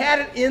 We had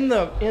it in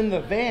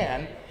the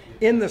van,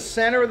 in the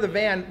center of the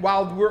van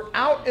while we're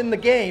out in the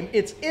game.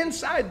 It's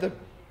inside the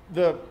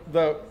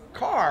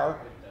car,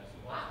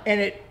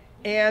 and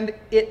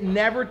it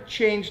never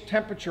changed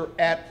temperature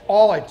at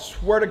all. I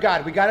swear to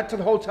God. We got it to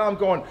the hotel. I'm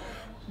going,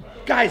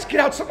 guys, get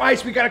out some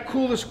ice. We got to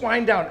cool this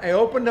wine down. I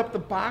opened up the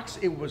box.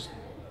 It was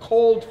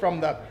cold from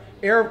the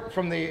air,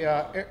 from the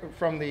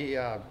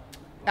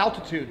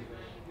altitude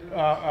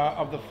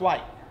of the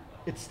flight.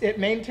 It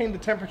maintained the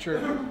temperature.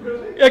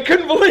 I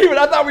couldn't believe it.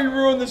 I thought we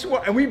ruined this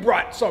wine. And we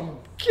brought some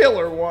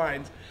killer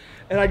wines.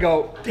 And I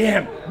go,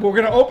 damn, we're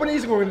going to open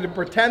these and we're going to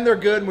pretend they're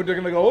good. And we're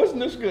going to go, oh, isn't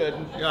this good?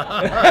 And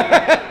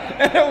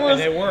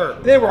they were.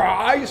 They were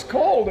ice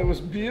cold. It was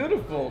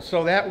beautiful.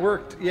 So that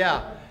worked,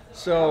 yeah.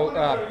 So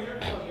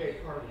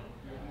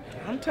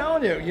I'm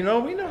telling you, you know,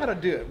 we know how to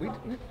do it.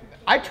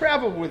 I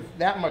travel with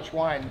that much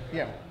wine, you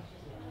know,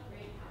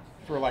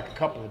 for like a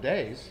couple of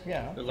days.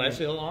 Yeah. Did it last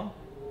you long?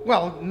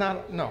 Well,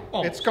 no.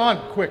 Oh. It's gone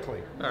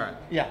quickly. All right.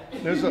 Yeah.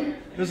 There's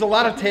a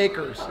lot of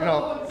takers. You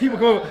know, people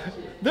go,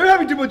 they're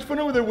having too much fun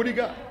over there. What do you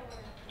got?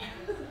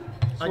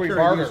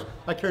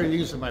 I carry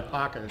these in my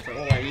pocket. It's a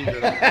whole lot easier.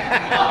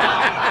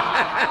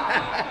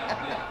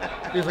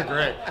 These are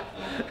great.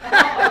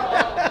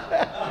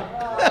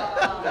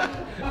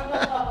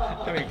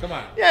 I mean, come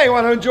on. Yeah, you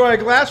want to enjoy a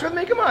glass with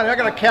me? Come on. I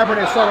got a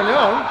Cabernet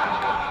Sauvignon.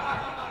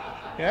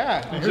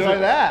 Yeah, enjoy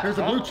that. Here's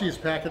a blue cheese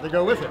packet to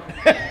go with it.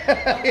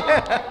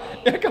 Yeah,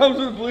 it comes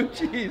with blue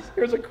cheese.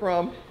 Here's a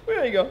crumb.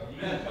 There you go.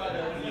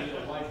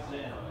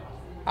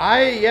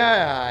 I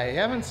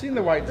haven't seen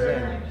the white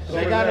Zin.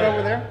 They got it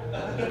over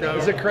there?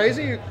 Is it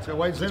crazy? It's a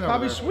white Zin. It's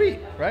probably sweet,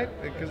 right?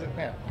 Because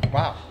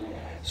wow.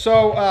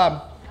 So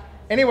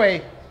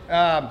anyway,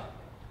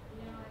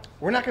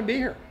 we're not going to be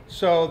here.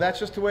 So that's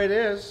just the way it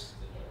is.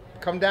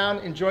 Come down,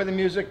 enjoy the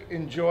music,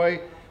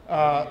 enjoy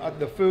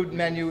the food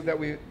menu that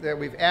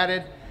we've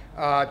added.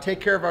 Take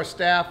care of our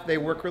staff. They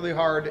work really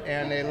hard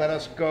and they let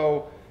us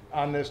go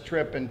on this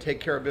trip and take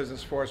care of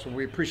business for us. And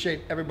we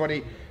appreciate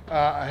everybody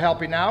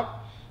helping out.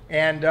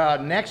 And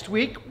next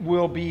week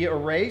will be a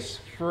race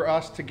for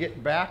us to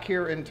get back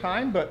here in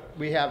time, but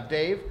we have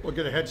Dave. We'll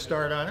get a head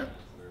start on it.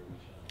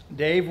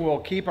 Dave will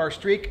keep our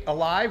streak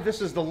alive. This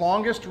is the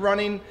longest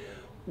running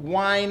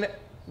wine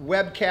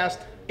webcast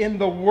in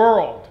the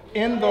world.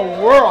 In the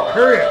world,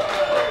 period.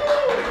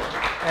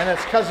 And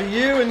it's because of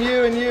you and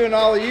you and you and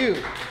all of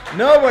you.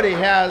 Nobody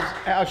has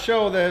a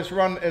show that has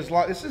run as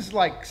long. This is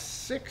like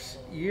 6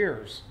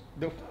 years.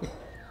 6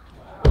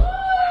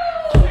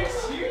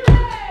 years?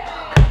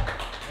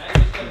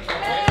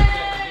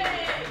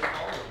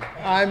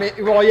 I mean,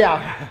 well,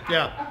 yeah.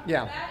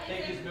 Yeah.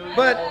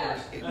 But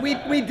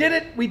we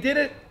did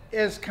it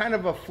as kind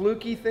of a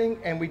fluky thing,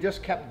 and we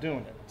just kept doing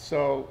it.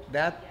 So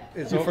that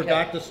is okay. We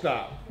forgot to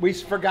stop. We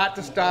forgot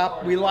to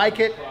stop. We like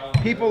it.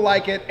 People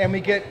like it, and we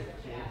get.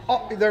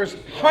 There's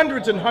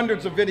hundreds and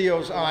hundreds of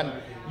videos on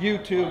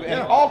YouTube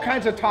and all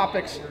kinds of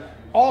topics,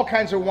 all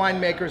kinds of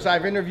winemakers.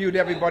 I've interviewed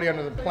everybody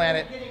under the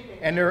planet,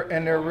 and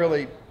they're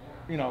really,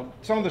 you know,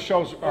 some of the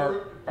shows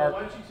are. Why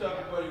don't you tell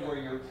everybody where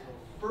your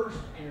first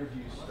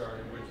interview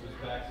started, which was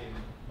back in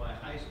my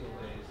high school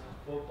days,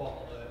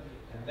 football,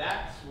 and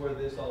that's where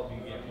this all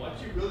began.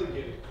 Once you really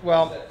get it.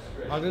 Well,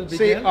 How did it begin?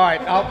 See, all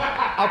right,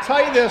 I'll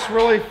tell you this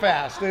really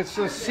fast. It's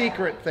a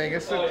secret thing.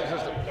 It's a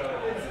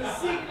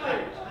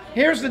secret.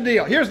 Here's the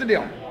deal.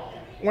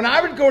 When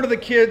I would go to the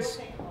kids'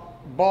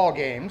 ball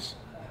games,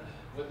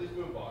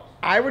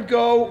 I would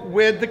go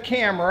with the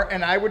camera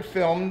and I would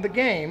film the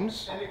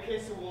games. And a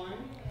case of wine?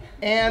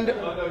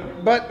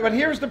 But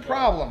here's the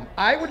problem.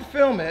 I would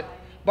film it,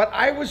 but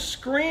I was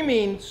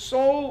screaming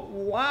so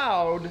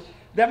loud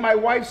that my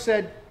wife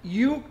said,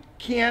 "You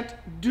can't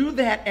do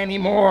that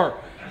anymore."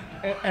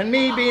 And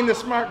me being the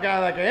smart guy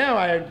like I am,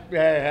 I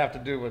have to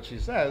do what she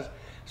says.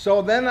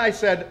 So then I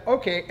said,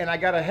 okay, and I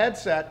got a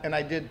headset and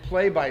I did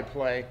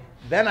play-by-play.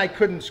 Then I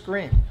couldn't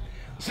scream.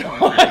 So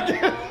I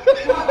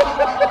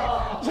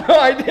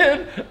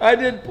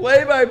did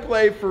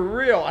play-by-play for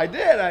real. I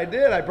did.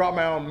 I brought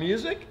my own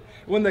music.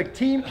 When the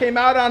team came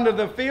out onto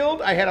the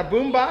field, I had a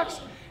boombox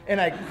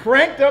and I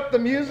cranked up the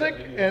music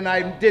and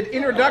I did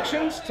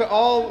introductions to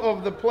all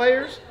of the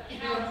players.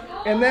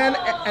 And then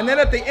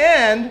at the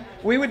end,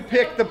 we would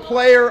pick the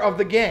player of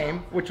the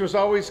game, which was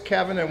always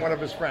Kevin and one of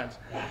his friends.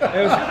 Or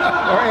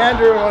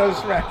Andrew and one of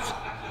his friends.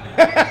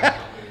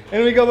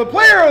 And we go, the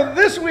player of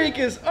this week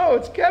is,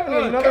 it's Kevin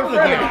and another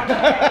friend.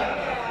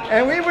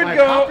 And we would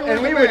go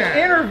and we would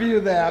interview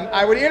them.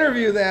 I would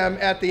interview them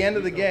at the end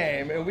of the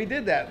game. And we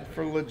did that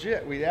for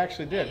legit. We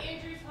actually did.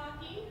 Andrew's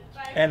hockey.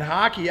 And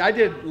hockey. I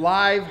did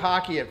live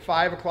hockey at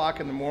 5 o'clock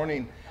in the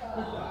morning.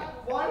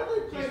 Why do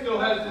they play? He still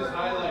has his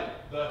highlight,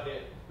 the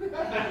hit.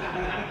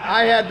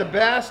 I had the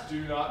best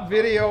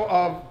video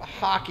of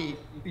hockey.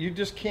 You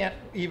just can't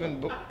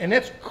even, and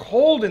it's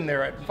cold in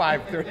there at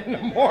 5:30 in the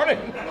morning.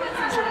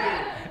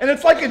 And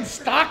it's like in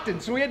Stockton,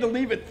 so we had to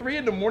leave at 3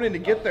 in the morning to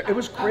get there. It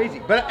was crazy.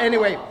 But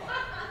anyway,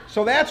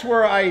 so that's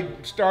where I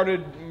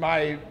started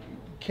my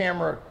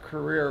camera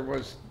career,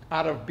 was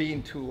out of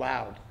being too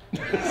loud.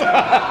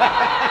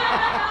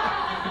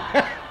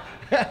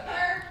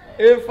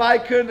 If I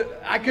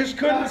just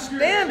couldn't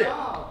stand it.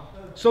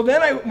 So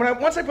then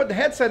once I put the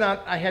headset on,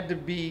 I had to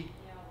be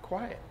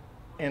quiet,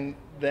 and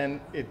then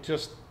it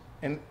just,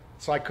 and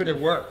so I couldn't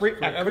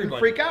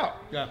freak out.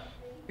 Yeah.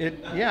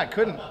 I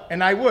couldn't,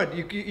 and I would.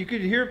 You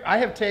could hear. I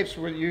have tapes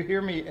where you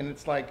hear me, and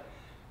it's like,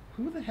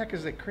 who the heck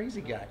is that crazy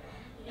guy?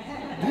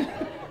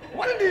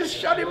 Why didn't you just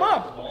shut him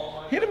up?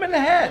 Hit him in the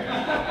head.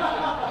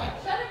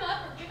 Shut him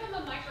up or give him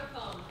a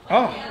microphone.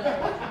 Oh.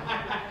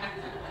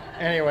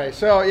 Anyway,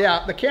 so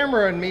yeah, the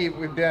camera and me,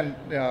 we've been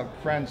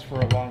friends for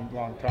a long,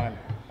 long time.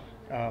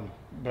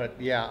 But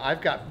yeah,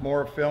 I've got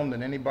more film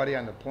than anybody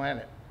on the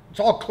planet. It's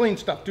all clean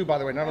stuff too, by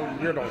the way, none of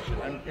the weirdo shit.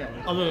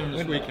 Other than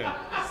this weekend.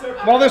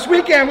 Well, this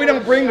weekend we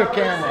don't bring the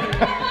camera.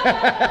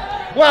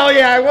 Well,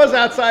 yeah, I was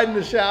outside in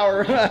the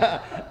shower.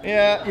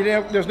 Yeah,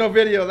 there's no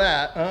video of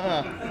that.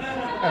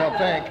 I don't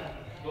think.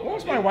 What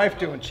was my wife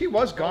doing? She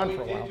was gone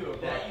for a while.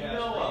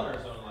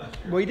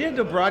 We did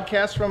a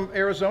broadcast from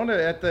Arizona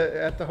at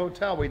the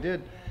hotel. We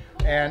did,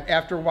 and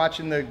after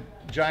watching the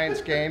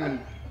Giants game and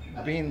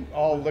being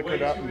all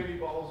liquored up.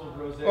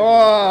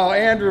 Oh,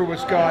 Andrew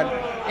was gone.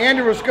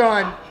 Andrew was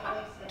gone.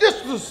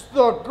 This is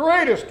the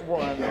greatest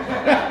one. He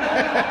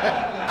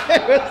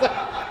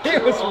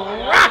was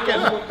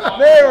rocking.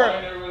 They were.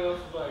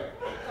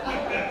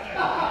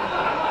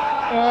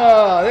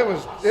 Oh, it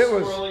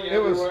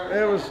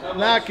was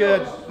not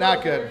good.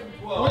 Not good.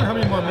 I wonder how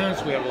many more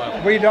minutes we have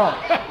left. We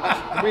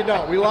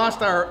don't. We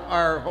lost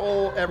our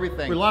whole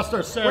everything. We lost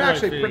our Saturday We're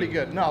actually feed. pretty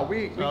good. No,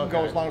 we can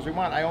go as long as we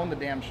want. I own the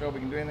damn show. We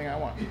can do anything I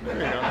want. There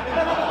you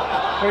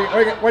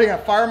go. What are you going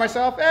to fire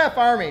myself?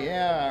 Fire me.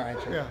 Yeah, all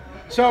right. Sure. Yeah.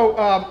 So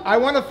I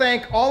want to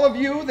thank all of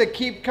you that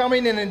keep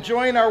coming and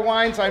enjoying our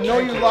wines. I know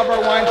you love our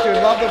wines. You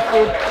love the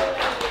food.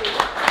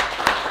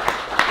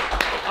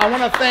 I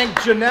want to thank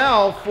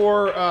Janelle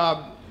for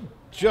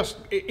just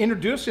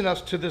introducing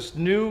us to this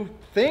new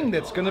thing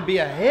that's going to be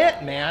a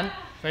hit, man.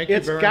 Thank you,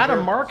 It's got a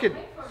market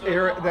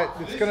area that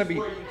it's going to be.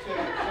 This is where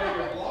you tell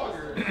your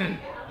blogger,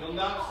 you'll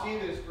not see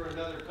this for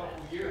another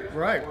couple years.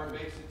 Right. Before it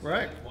makes it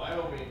Right.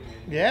 Wyoming.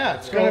 Yeah,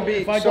 it's going to be.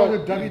 If I go to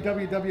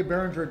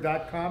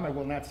www.behringer.com, I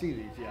will not see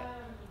these yet.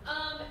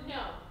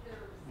 No.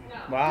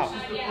 Wow.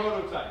 This is the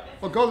prototype.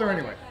 Well, go there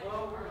anyway. I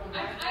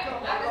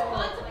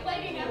was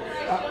contemplating after I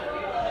showed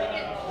you putting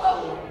it.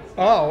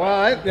 Oh well,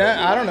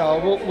 I don't know.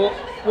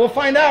 We'll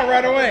find out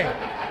right away.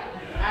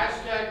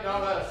 Hashtag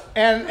not us.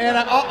 And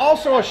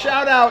also a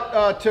shout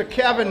out to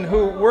Kevin,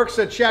 who works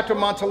at Chateau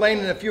Montelena.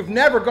 And if you've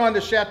never gone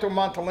to Chateau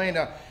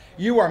Montelena,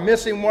 you are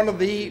missing one of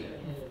the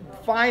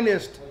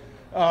finest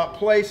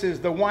places.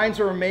 The wines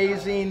are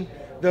amazing.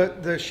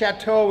 The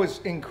chateau is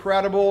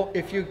incredible.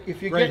 If you get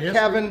history.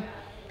 Kevin,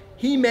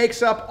 he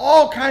makes up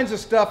all kinds of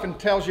stuff and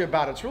tells you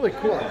about it. It's really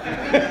cool.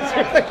 It's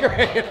really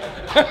great.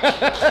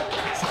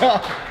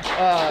 So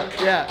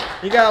yeah,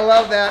 you gotta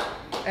love that.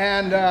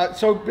 And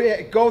so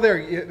go there.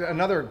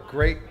 Another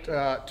great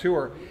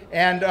tour.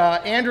 And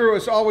Andrew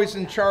is always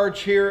in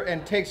charge here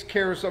and takes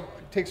care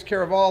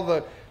of all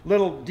the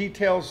little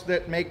details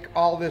that make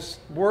all this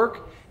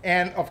work.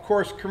 And of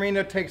course,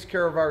 Karina takes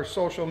care of our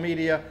social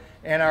media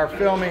and our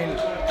filming,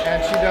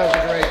 and she does a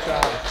great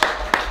job.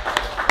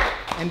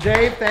 And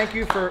Dave, thank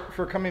you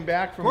for coming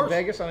back from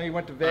Vegas. I know you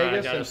went to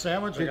Vegas. I got a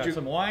sandwich, I got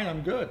some wine,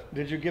 I'm good.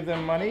 Did you give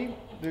them money?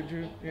 Did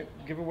you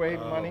give away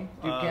money?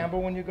 Do you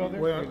gamble when you go there?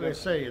 Well, they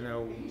say, you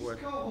know, what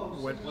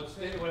happens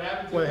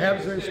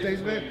when it stays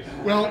in Vegas?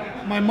 Well,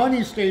 my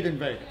money stayed in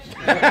Vegas.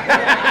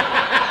 That's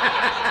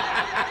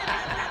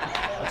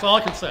all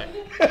I can say.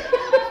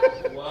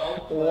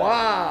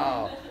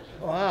 Wow.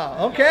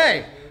 Wow.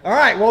 Okay. All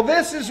right. Well,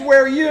 this is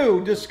where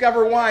you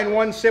discover wine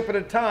one sip at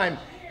a time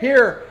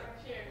here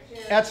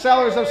at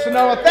Cellars of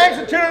Sonoma. Thanks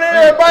for tuning in,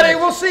 everybody.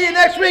 We'll see you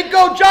next week.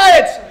 Go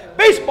Giants!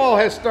 Baseball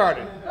has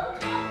started.